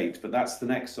out of date, but that's the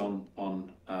next on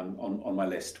my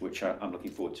list, which I'm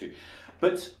looking forward to.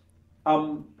 But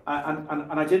and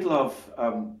I did love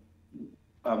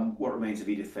What Remains of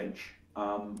Edith Finch,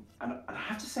 and I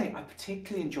have to say I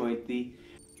particularly enjoyed the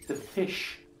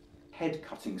fish head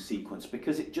cutting sequence,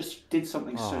 because it just did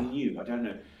something so new. I don't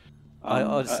know.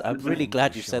 I'm really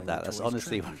glad you said that. That's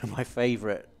honestly one of my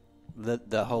favourite.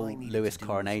 The whole Lewis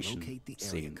coronation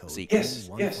sequence.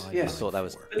 Yes. I thought that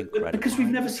was incredible. Because we've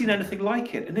never seen anything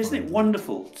like it, and isn't it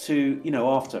wonderful to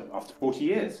after 40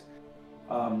 years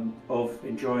of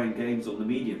enjoying games on the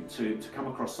medium to come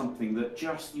across something that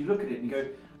just you look at it and go,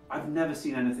 I've never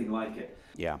seen anything like it.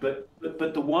 Yeah. But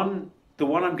the one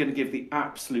I'm going to give the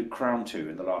absolute crown to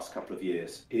in the last couple of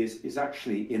years is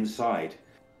actually Inside,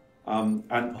 and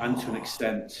to an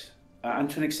extent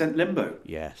Limbo.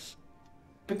 Yes.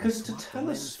 Because to tell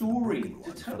a story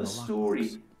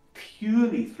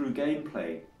purely through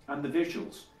gameplay and the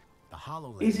visuals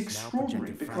is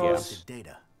extraordinary, because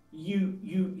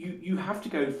you have to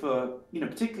go for,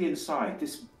 particularly Inside,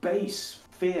 this base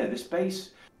fear,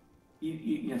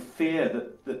 fear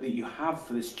that you have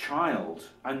for this child,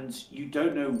 and you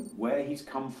don't know where he's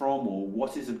come from or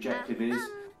what his objective is,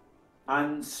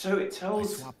 and so it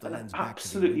tells an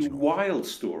absolutely wild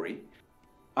story,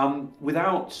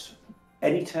 without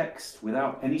any text,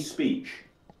 without any speech.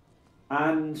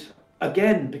 And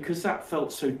again, because that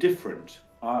felt so different,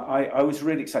 I was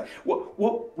really excited.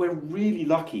 What we're really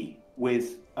lucky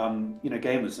with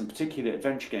gamers, and particularly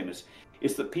adventure gamers,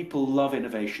 is that people love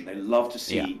innovation. They love to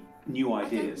see new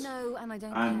ideas. I don't know, and I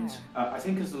don't and care. I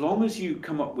think as long as you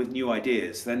come up with new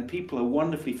ideas, then people are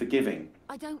wonderfully forgiving.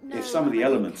 I don't know, if some of the and I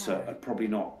don't elements are care. probably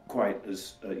not quite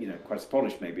as quite as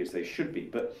polished maybe as they should be,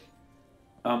 but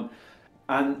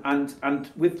and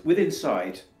with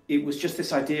Inside, it was just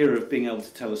this idea of being able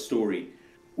to tell a story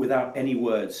without any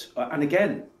words, and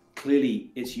again,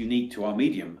 clearly it's unique to our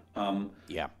medium.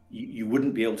 You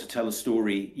wouldn't be able to tell a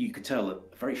story. You could tell a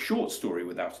very short story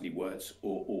without any words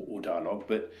or dialogue,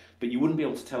 but you wouldn't be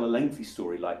able to tell a lengthy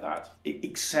story like that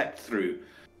except through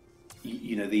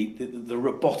the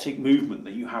robotic movement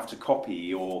that you have to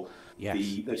copy, or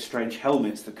those strange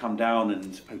helmets that come down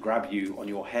and grab you on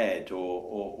your head,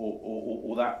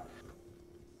 or that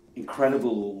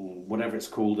incredible whatever it's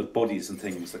called of bodies and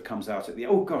things that comes out at the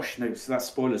so that's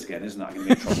spoilers again, isn't it? I'm gonna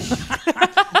be in trouble.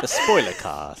 The spoiler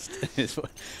cast.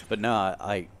 But no,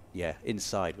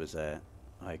 Inside was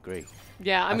I agree.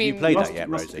 Yeah, Have you played that yet,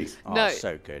 Rosie? No.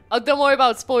 So good. Don't worry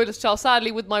about spoilers, Charles.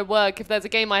 Sadly, with my work, if there's a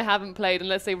game I haven't played, and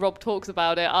let's say Rob talks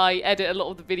about it, I edit a lot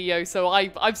of the videos, so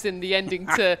I've seen the ending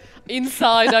to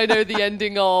Inside. I know the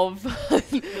ending of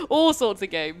all sorts of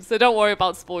games, so don't worry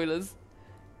about spoilers.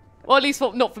 Or at least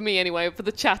not for me anyway. For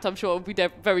the chat, I'm sure it will be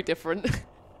very different.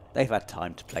 They've had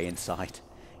time to play Inside.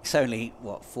 It's only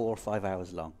what 4 or 5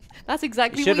 hours long. That's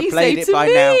exactly You should what have you played say it to by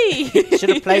me. now. Should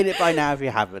have played it by now if you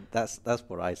haven't. That's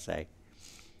what I say.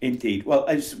 Indeed. Well,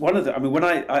 it's one of the. I mean, when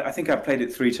I think I've played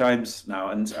it 3 times now,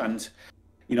 and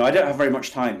you know, I don't have very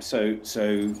much time, so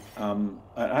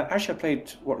actually I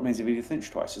played What Remains of Edith Finch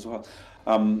twice as well.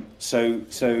 So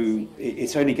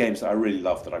it's only games that I really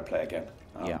love that I play again.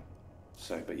 Yeah.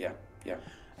 So, but yeah.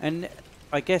 And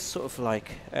I guess sort of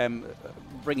like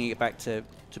bringing it back to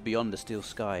Beyond the Steel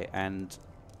Sky, and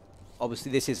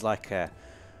obviously this is like a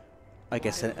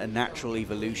natural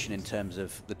evolution in terms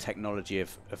of the technology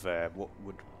of what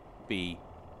would be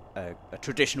a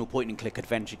traditional point-and-click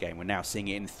adventure game. We're now seeing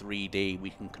it in 3D. We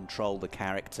can control the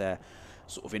character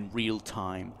sort of in real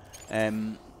time.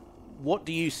 What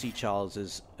do you see, Charles,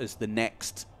 as the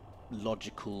next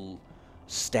logical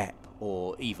step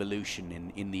or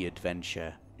evolution in the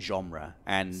adventure genre?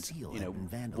 And you know,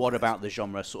 what about the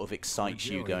genre sort of excites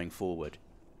you going forward?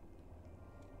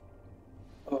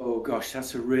 Oh gosh,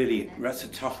 that's a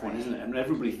tough one, isn't it? And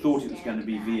everybody thought it was going to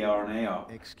be VR and AR.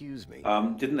 Excuse me.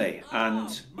 Didn't they?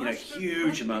 And you know,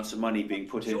 huge amounts of money being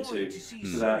put into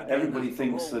so that everybody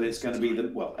thinks that it's going to be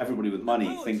everybody with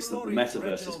money thinks that the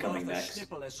metaverse is coming next.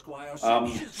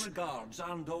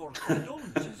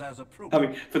 I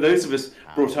mean, for those of us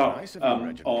brought up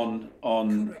on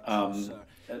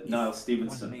Niall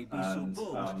Stevenson and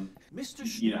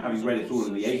you know, having read it all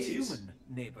in the 80s.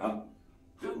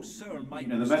 You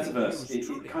know, the metaverse,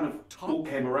 it kind of all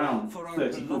came around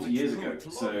 30, 40 years ago.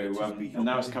 So, and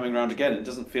now it's coming around again. It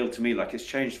doesn't feel to me like it's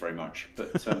changed very much.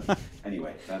 But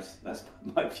anyway, that's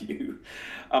my view.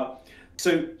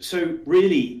 So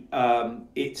really,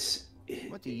 it's.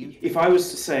 If I was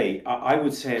to say, I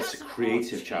would say it's a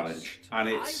creative challenge, and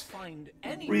it's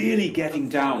really getting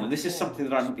down, and this is something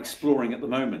that I'm exploring at the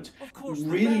moment,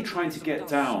 really trying to get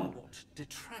down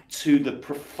to the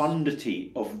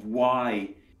profundity of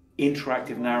why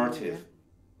interactive narrative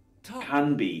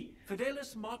can be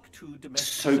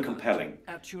so compelling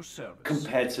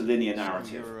compared to linear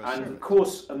narrative. And of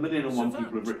course, 1,000,001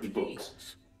 people have written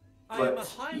books, but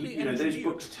you know, those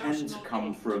books tend to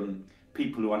come from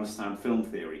people who understand film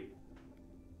theory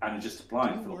and are just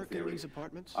applying film theory.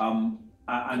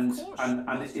 I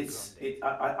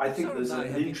think there's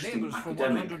an interesting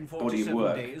academic body of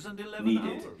work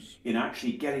needed in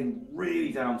actually getting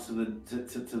really down to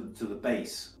the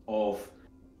base of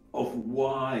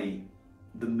why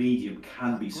the medium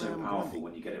can be so powerful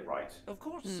when you get it right. Of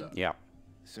course, sir. Yeah.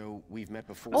 So we've met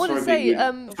before. I want to say,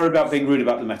 sorry about being rude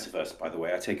about the metaverse, by the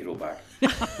way. I take it all back. No,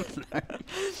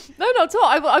 not at all.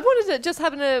 I wanted to just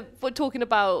we're talking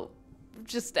about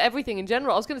just everything in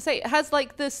general. I was going to say, has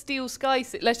like the Steel Sky,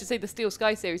 let's just say the Steel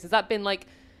Sky series, has that been like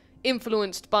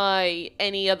influenced by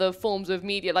any other forms of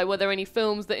media? Like, were there any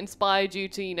films that inspired you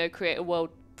to, you know, create a world,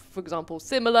 for example,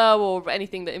 similar, or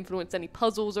anything that influenced any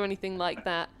puzzles or anything like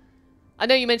that? I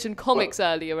know you mentioned comics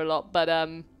earlier a lot, but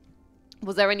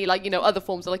was there any, like, you know, other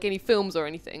forms, like any films or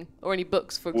anything, or any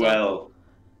books, for example?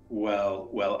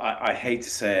 Well, I hate to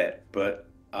say it, but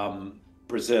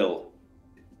Brazil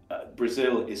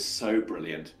is so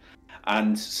brilliant.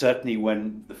 And certainly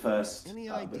when the first... Any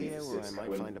idea where I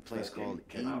might find a place called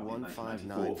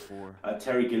E1594?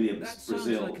 Terry Gilliam's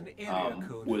Brazil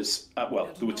was... well,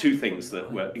 there were 2 things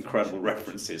that were incredible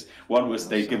references. One was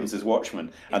Dave Gibbons'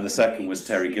 Watchmen, and the second was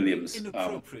Terry Gilliam's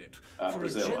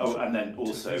Brazil. Oh, and then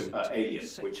also Alien,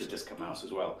 which had just come out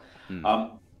as well.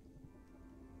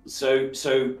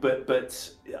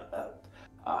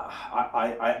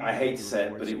 I hate to say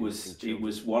it, but it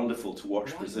was wonderful to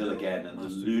watch Brazil again, and the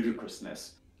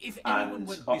ludicrousness. And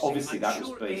obviously that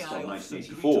was based on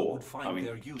 1984. I mean,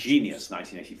 genius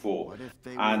 1984.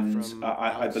 And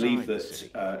I believe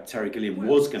that Terry Gilliam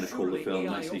was going to call the film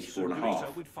 1984 and a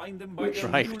half, which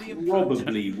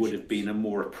probably would have been a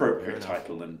more appropriate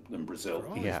title than Brazil.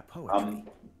 Yeah.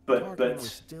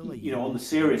 But you know, on the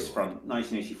serious front,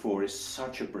 1984 is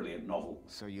such a brilliant novel.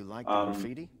 So you like the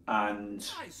graffiti? And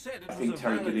I think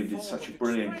Terry Gilliam did such a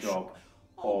brilliant job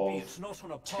of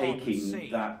taking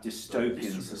that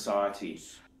dystopian society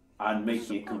and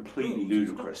making it completely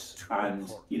ludicrous. And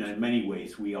you know, in many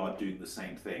ways, we are doing the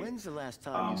same thing. When's the last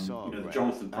time you saw you know, the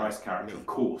Jonathan Pryce character, of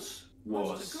course,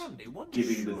 was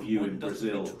giving the view in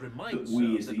Brazil that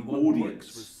we as the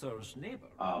audience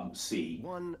see.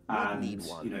 And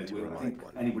you know, I think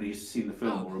anybody who's seen the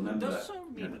film will remember,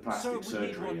 you know, the plastic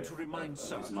surgery of his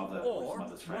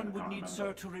mother's friend.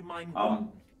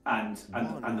 And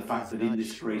the fact that in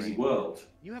this crazy world,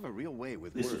 you have a real way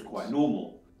with this words. was quite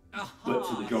normal. But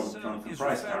to the Jonathan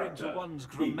Pryce character, it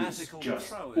was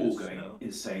just all going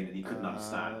insane, and he couldn't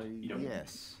understand, you know,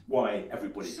 why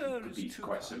everybody could be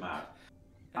quite so mad.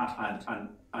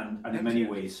 and in many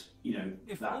ways, you know,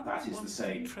 that is the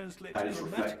same. That is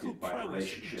reflected by the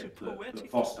relationship that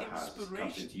Foster has,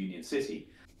 comes into Union City,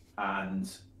 and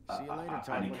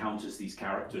encounters these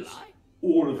characters,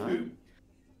 all of whom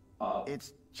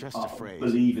It's just a phrase.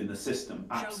 believe in the system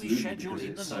absolutely, because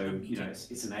it's so, you know,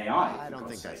 it's an AI. I don't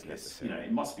think that's necessary. You know,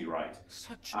 it must be right.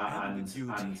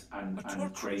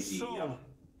 And crazy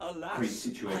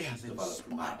situations develop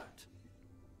from that.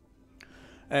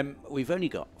 We've only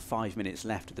got 5 minutes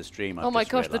left of the stream. Oh my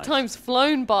gosh, the time's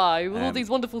flown by with all these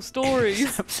wonderful stories.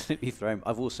 It's absolutely thrown.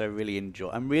 I've also really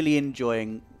enjoyed. I'm really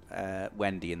enjoying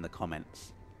Wendy in the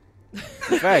comments.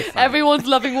 It's very funny. Everyone's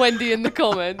loving Wendy in the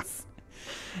comments.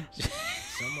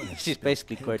 She's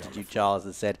basically quoted you, Charles,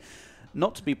 and said,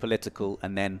 "Not to be political,"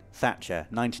 and then Thatcher,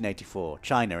 1984,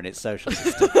 China and its social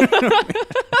system.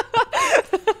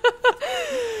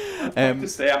 To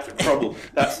stay out of trouble.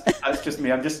 That's just me.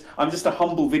 I'm just a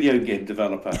humble video game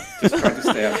developer, just trying to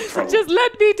stay out of trouble. Just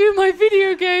let me do my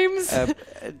video games.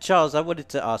 Charles, I wanted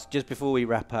to ask, just before we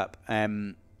wrap up,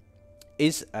 and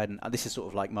this is sort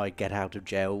of like my get out of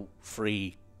jail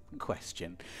free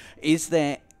question. Is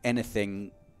there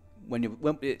anything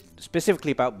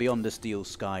specifically about Beyond the Steel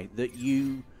Sky that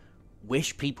you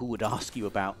wish people would ask you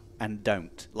about and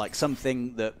don't? Like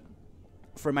something that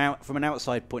from an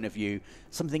outside point of view,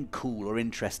 something cool or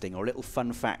interesting or a little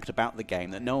fun fact about the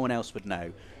game that no one else would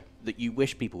know, that you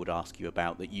wish people would ask you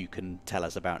about, that you can tell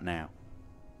us about now?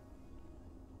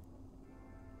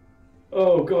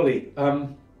 Oh golly,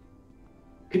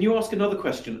 can you ask another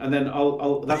question, and then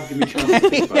that'll give me a chance to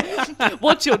think about it.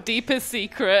 What's your deepest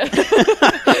secret?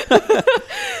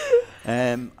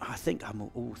 I think I'm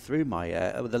all through my.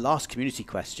 The last community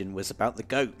question was about the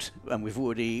goat, and we've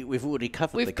already covered the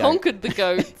goat. We've conquered the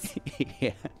goats.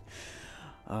 Yeah.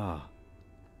 Ah.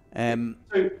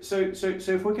 So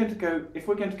if we're going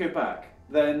to go back,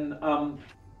 then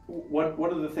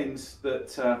one of the things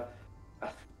that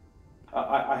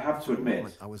I have to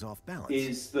admit I was off balance.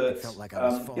 is that Felt like I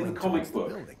was in the falling comic towards the book,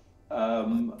 building.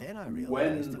 Then I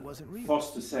realized it wasn't when real.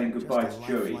 Foster's saying goodbye Just to a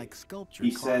Joey, lifelike sculpture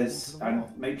he carved says, into the and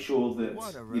wall. make sure that What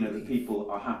a the relief. people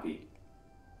are happy.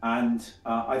 And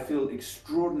I feel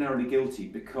extraordinarily guilty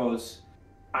because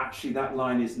actually that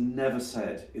line is never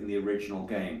said in the original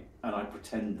game, and I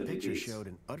pretend that it Picture is. showed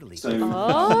an utterly So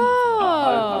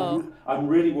Oh. I'm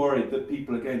really worried that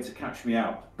people are going to catch me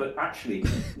out, but actually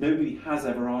nobody has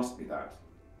ever asked me that.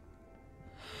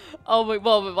 Oh,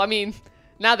 well, I mean,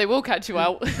 now they will catch you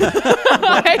out.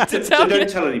 I hate to So tell don't you.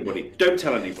 tell anybody. Don't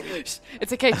tell anybody. It's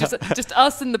okay, just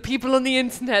us and the people on the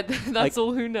internet. That's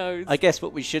all who knows. I guess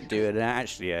what we should do, and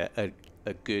actually a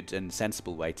good and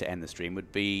sensible way to end the stream,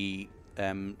 would be,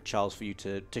 Charles, for you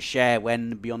to share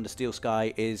when Beyond the Steel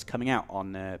Sky is coming out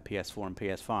on PS4 and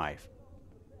PS5.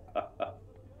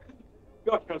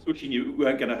 Gosh, I was wishing you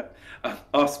weren't going to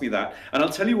ask me that. And I'll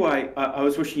tell you why I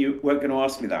was wishing you weren't going to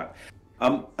ask me that.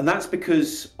 And that's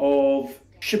because of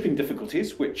shipping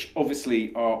difficulties, which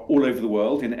obviously are all over the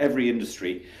world in every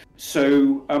industry.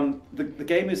 So the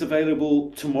game is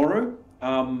available tomorrow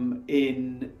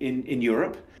in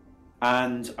Europe,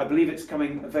 and I believe it's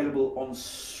coming available on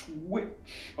Switch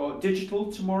or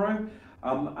digital tomorrow.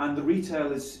 And the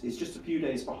retail is just a few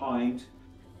days behind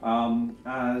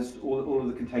as all of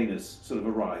the containers sort of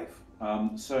arrive.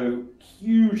 So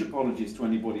huge apologies to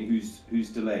anybody who's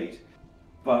delayed.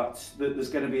 But there's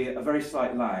going to be a very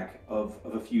slight lag of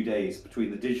a few days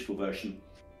between the digital version,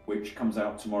 which comes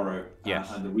out tomorrow, Yes.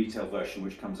 and the retail version,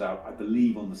 which comes out, I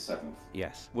believe, on the 7th.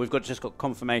 Yes, we've just got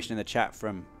confirmation in the chat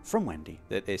from Wendy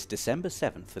that it's December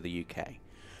 7th for the UK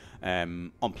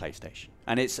on PlayStation,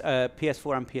 and it's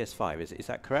PS4 and PS5. Is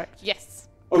that correct? Yes.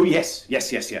 Oh yes.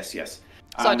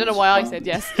 So I don't know why I said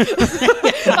yes.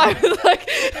 I was like,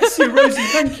 So Rosie,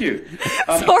 thank you.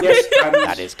 Sorry. Yes,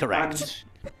 That is correct.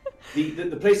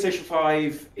 The PlayStation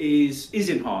 5 is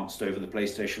enhanced over the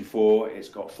PlayStation 4. It's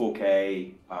got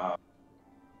 4K. A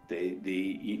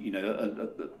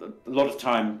lot of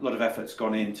time, a lot of effort's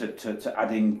gone into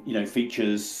adding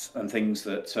features and things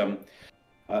that are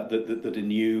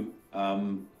new.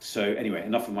 So anyway,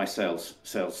 enough of my sales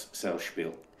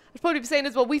spiel. I'd probably be saying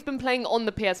as well, we've been playing on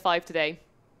the PS5 today.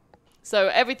 So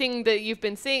everything that you've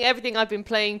been seeing, everything I've been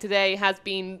playing today I've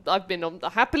been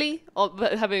happily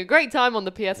having a great time on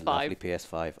the PS5. Lovely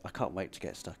PS5. I can't wait to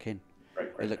get stuck in.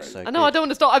 It looks so I good. know, I don't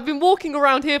want to stop. I've been walking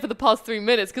around here for the past 3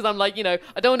 minutes because I'm like, I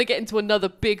don't want to get into another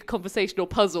big conversational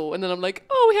puzzle. And then I'm like,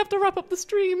 oh, we have to wrap up the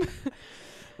stream.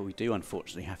 Well, we do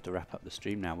unfortunately have to wrap up the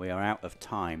stream now. We are out of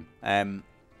time.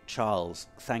 Charles,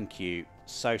 thank you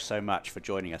so much for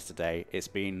joining us today. It's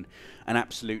been an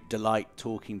absolute delight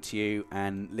talking to you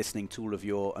and listening to all of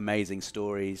your amazing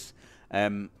stories.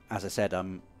 As I said,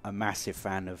 I'm a massive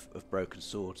fan of Broken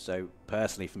Sword, so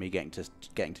personally for me getting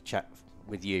to chat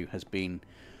with you has been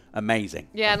amazing.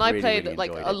 Yeah, and I really, played really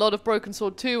like enjoyed a it. lot of Broken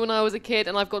Sword 2 when I was a kid,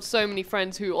 and I've got so many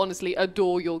friends who honestly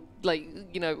adore your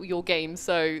your games.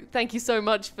 So thank you so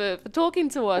much for talking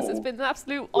to us. It's been an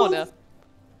absolute honour.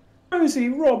 Rosie,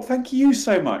 Rob, thank you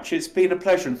so much. It's been a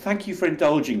pleasure, and thank you for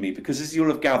indulging me, because as you'll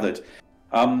have gathered,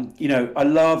 I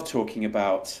love talking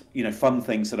about fun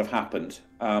things that have happened,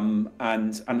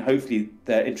 and hopefully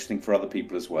they're interesting for other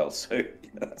people as well. So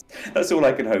that's all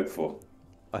I can hope for.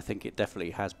 I think it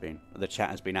definitely has been. The chat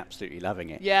has been absolutely loving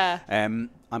it. Yeah.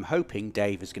 I'm hoping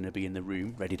Dave is going to be in the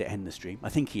room ready to end the stream. I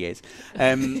think he is.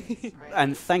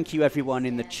 And thank you everyone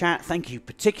in the chat. Thank you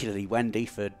particularly Wendy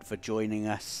for joining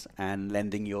us and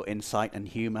lending your insight and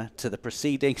humour to the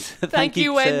proceedings. Thank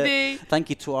you, Wendy. Thank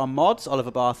you to our mods,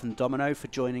 Oliver Bath and Domino, for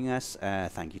joining us.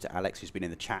 Thank you to Alex, who's been in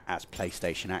the chat as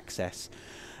PlayStation Access.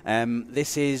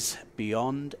 This is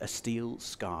Beyond a Steel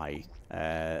Sky.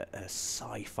 A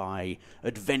sci-fi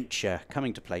adventure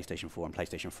coming to PlayStation 4 and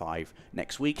PlayStation 5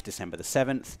 next week, December the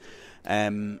 7th.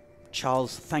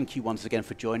 Charles, thank you once again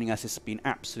for joining us. It's been an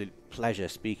absolute pleasure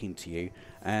speaking to you.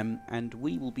 And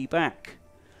we will be back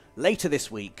later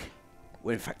this week.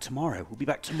 Well, in fact, tomorrow. We'll be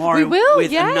back tomorrow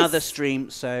with another stream.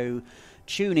 So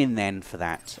tune in then for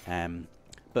that.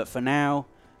 But for now,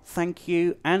 thank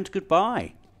you and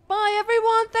goodbye. Bye,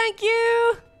 everyone. Thank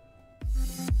you.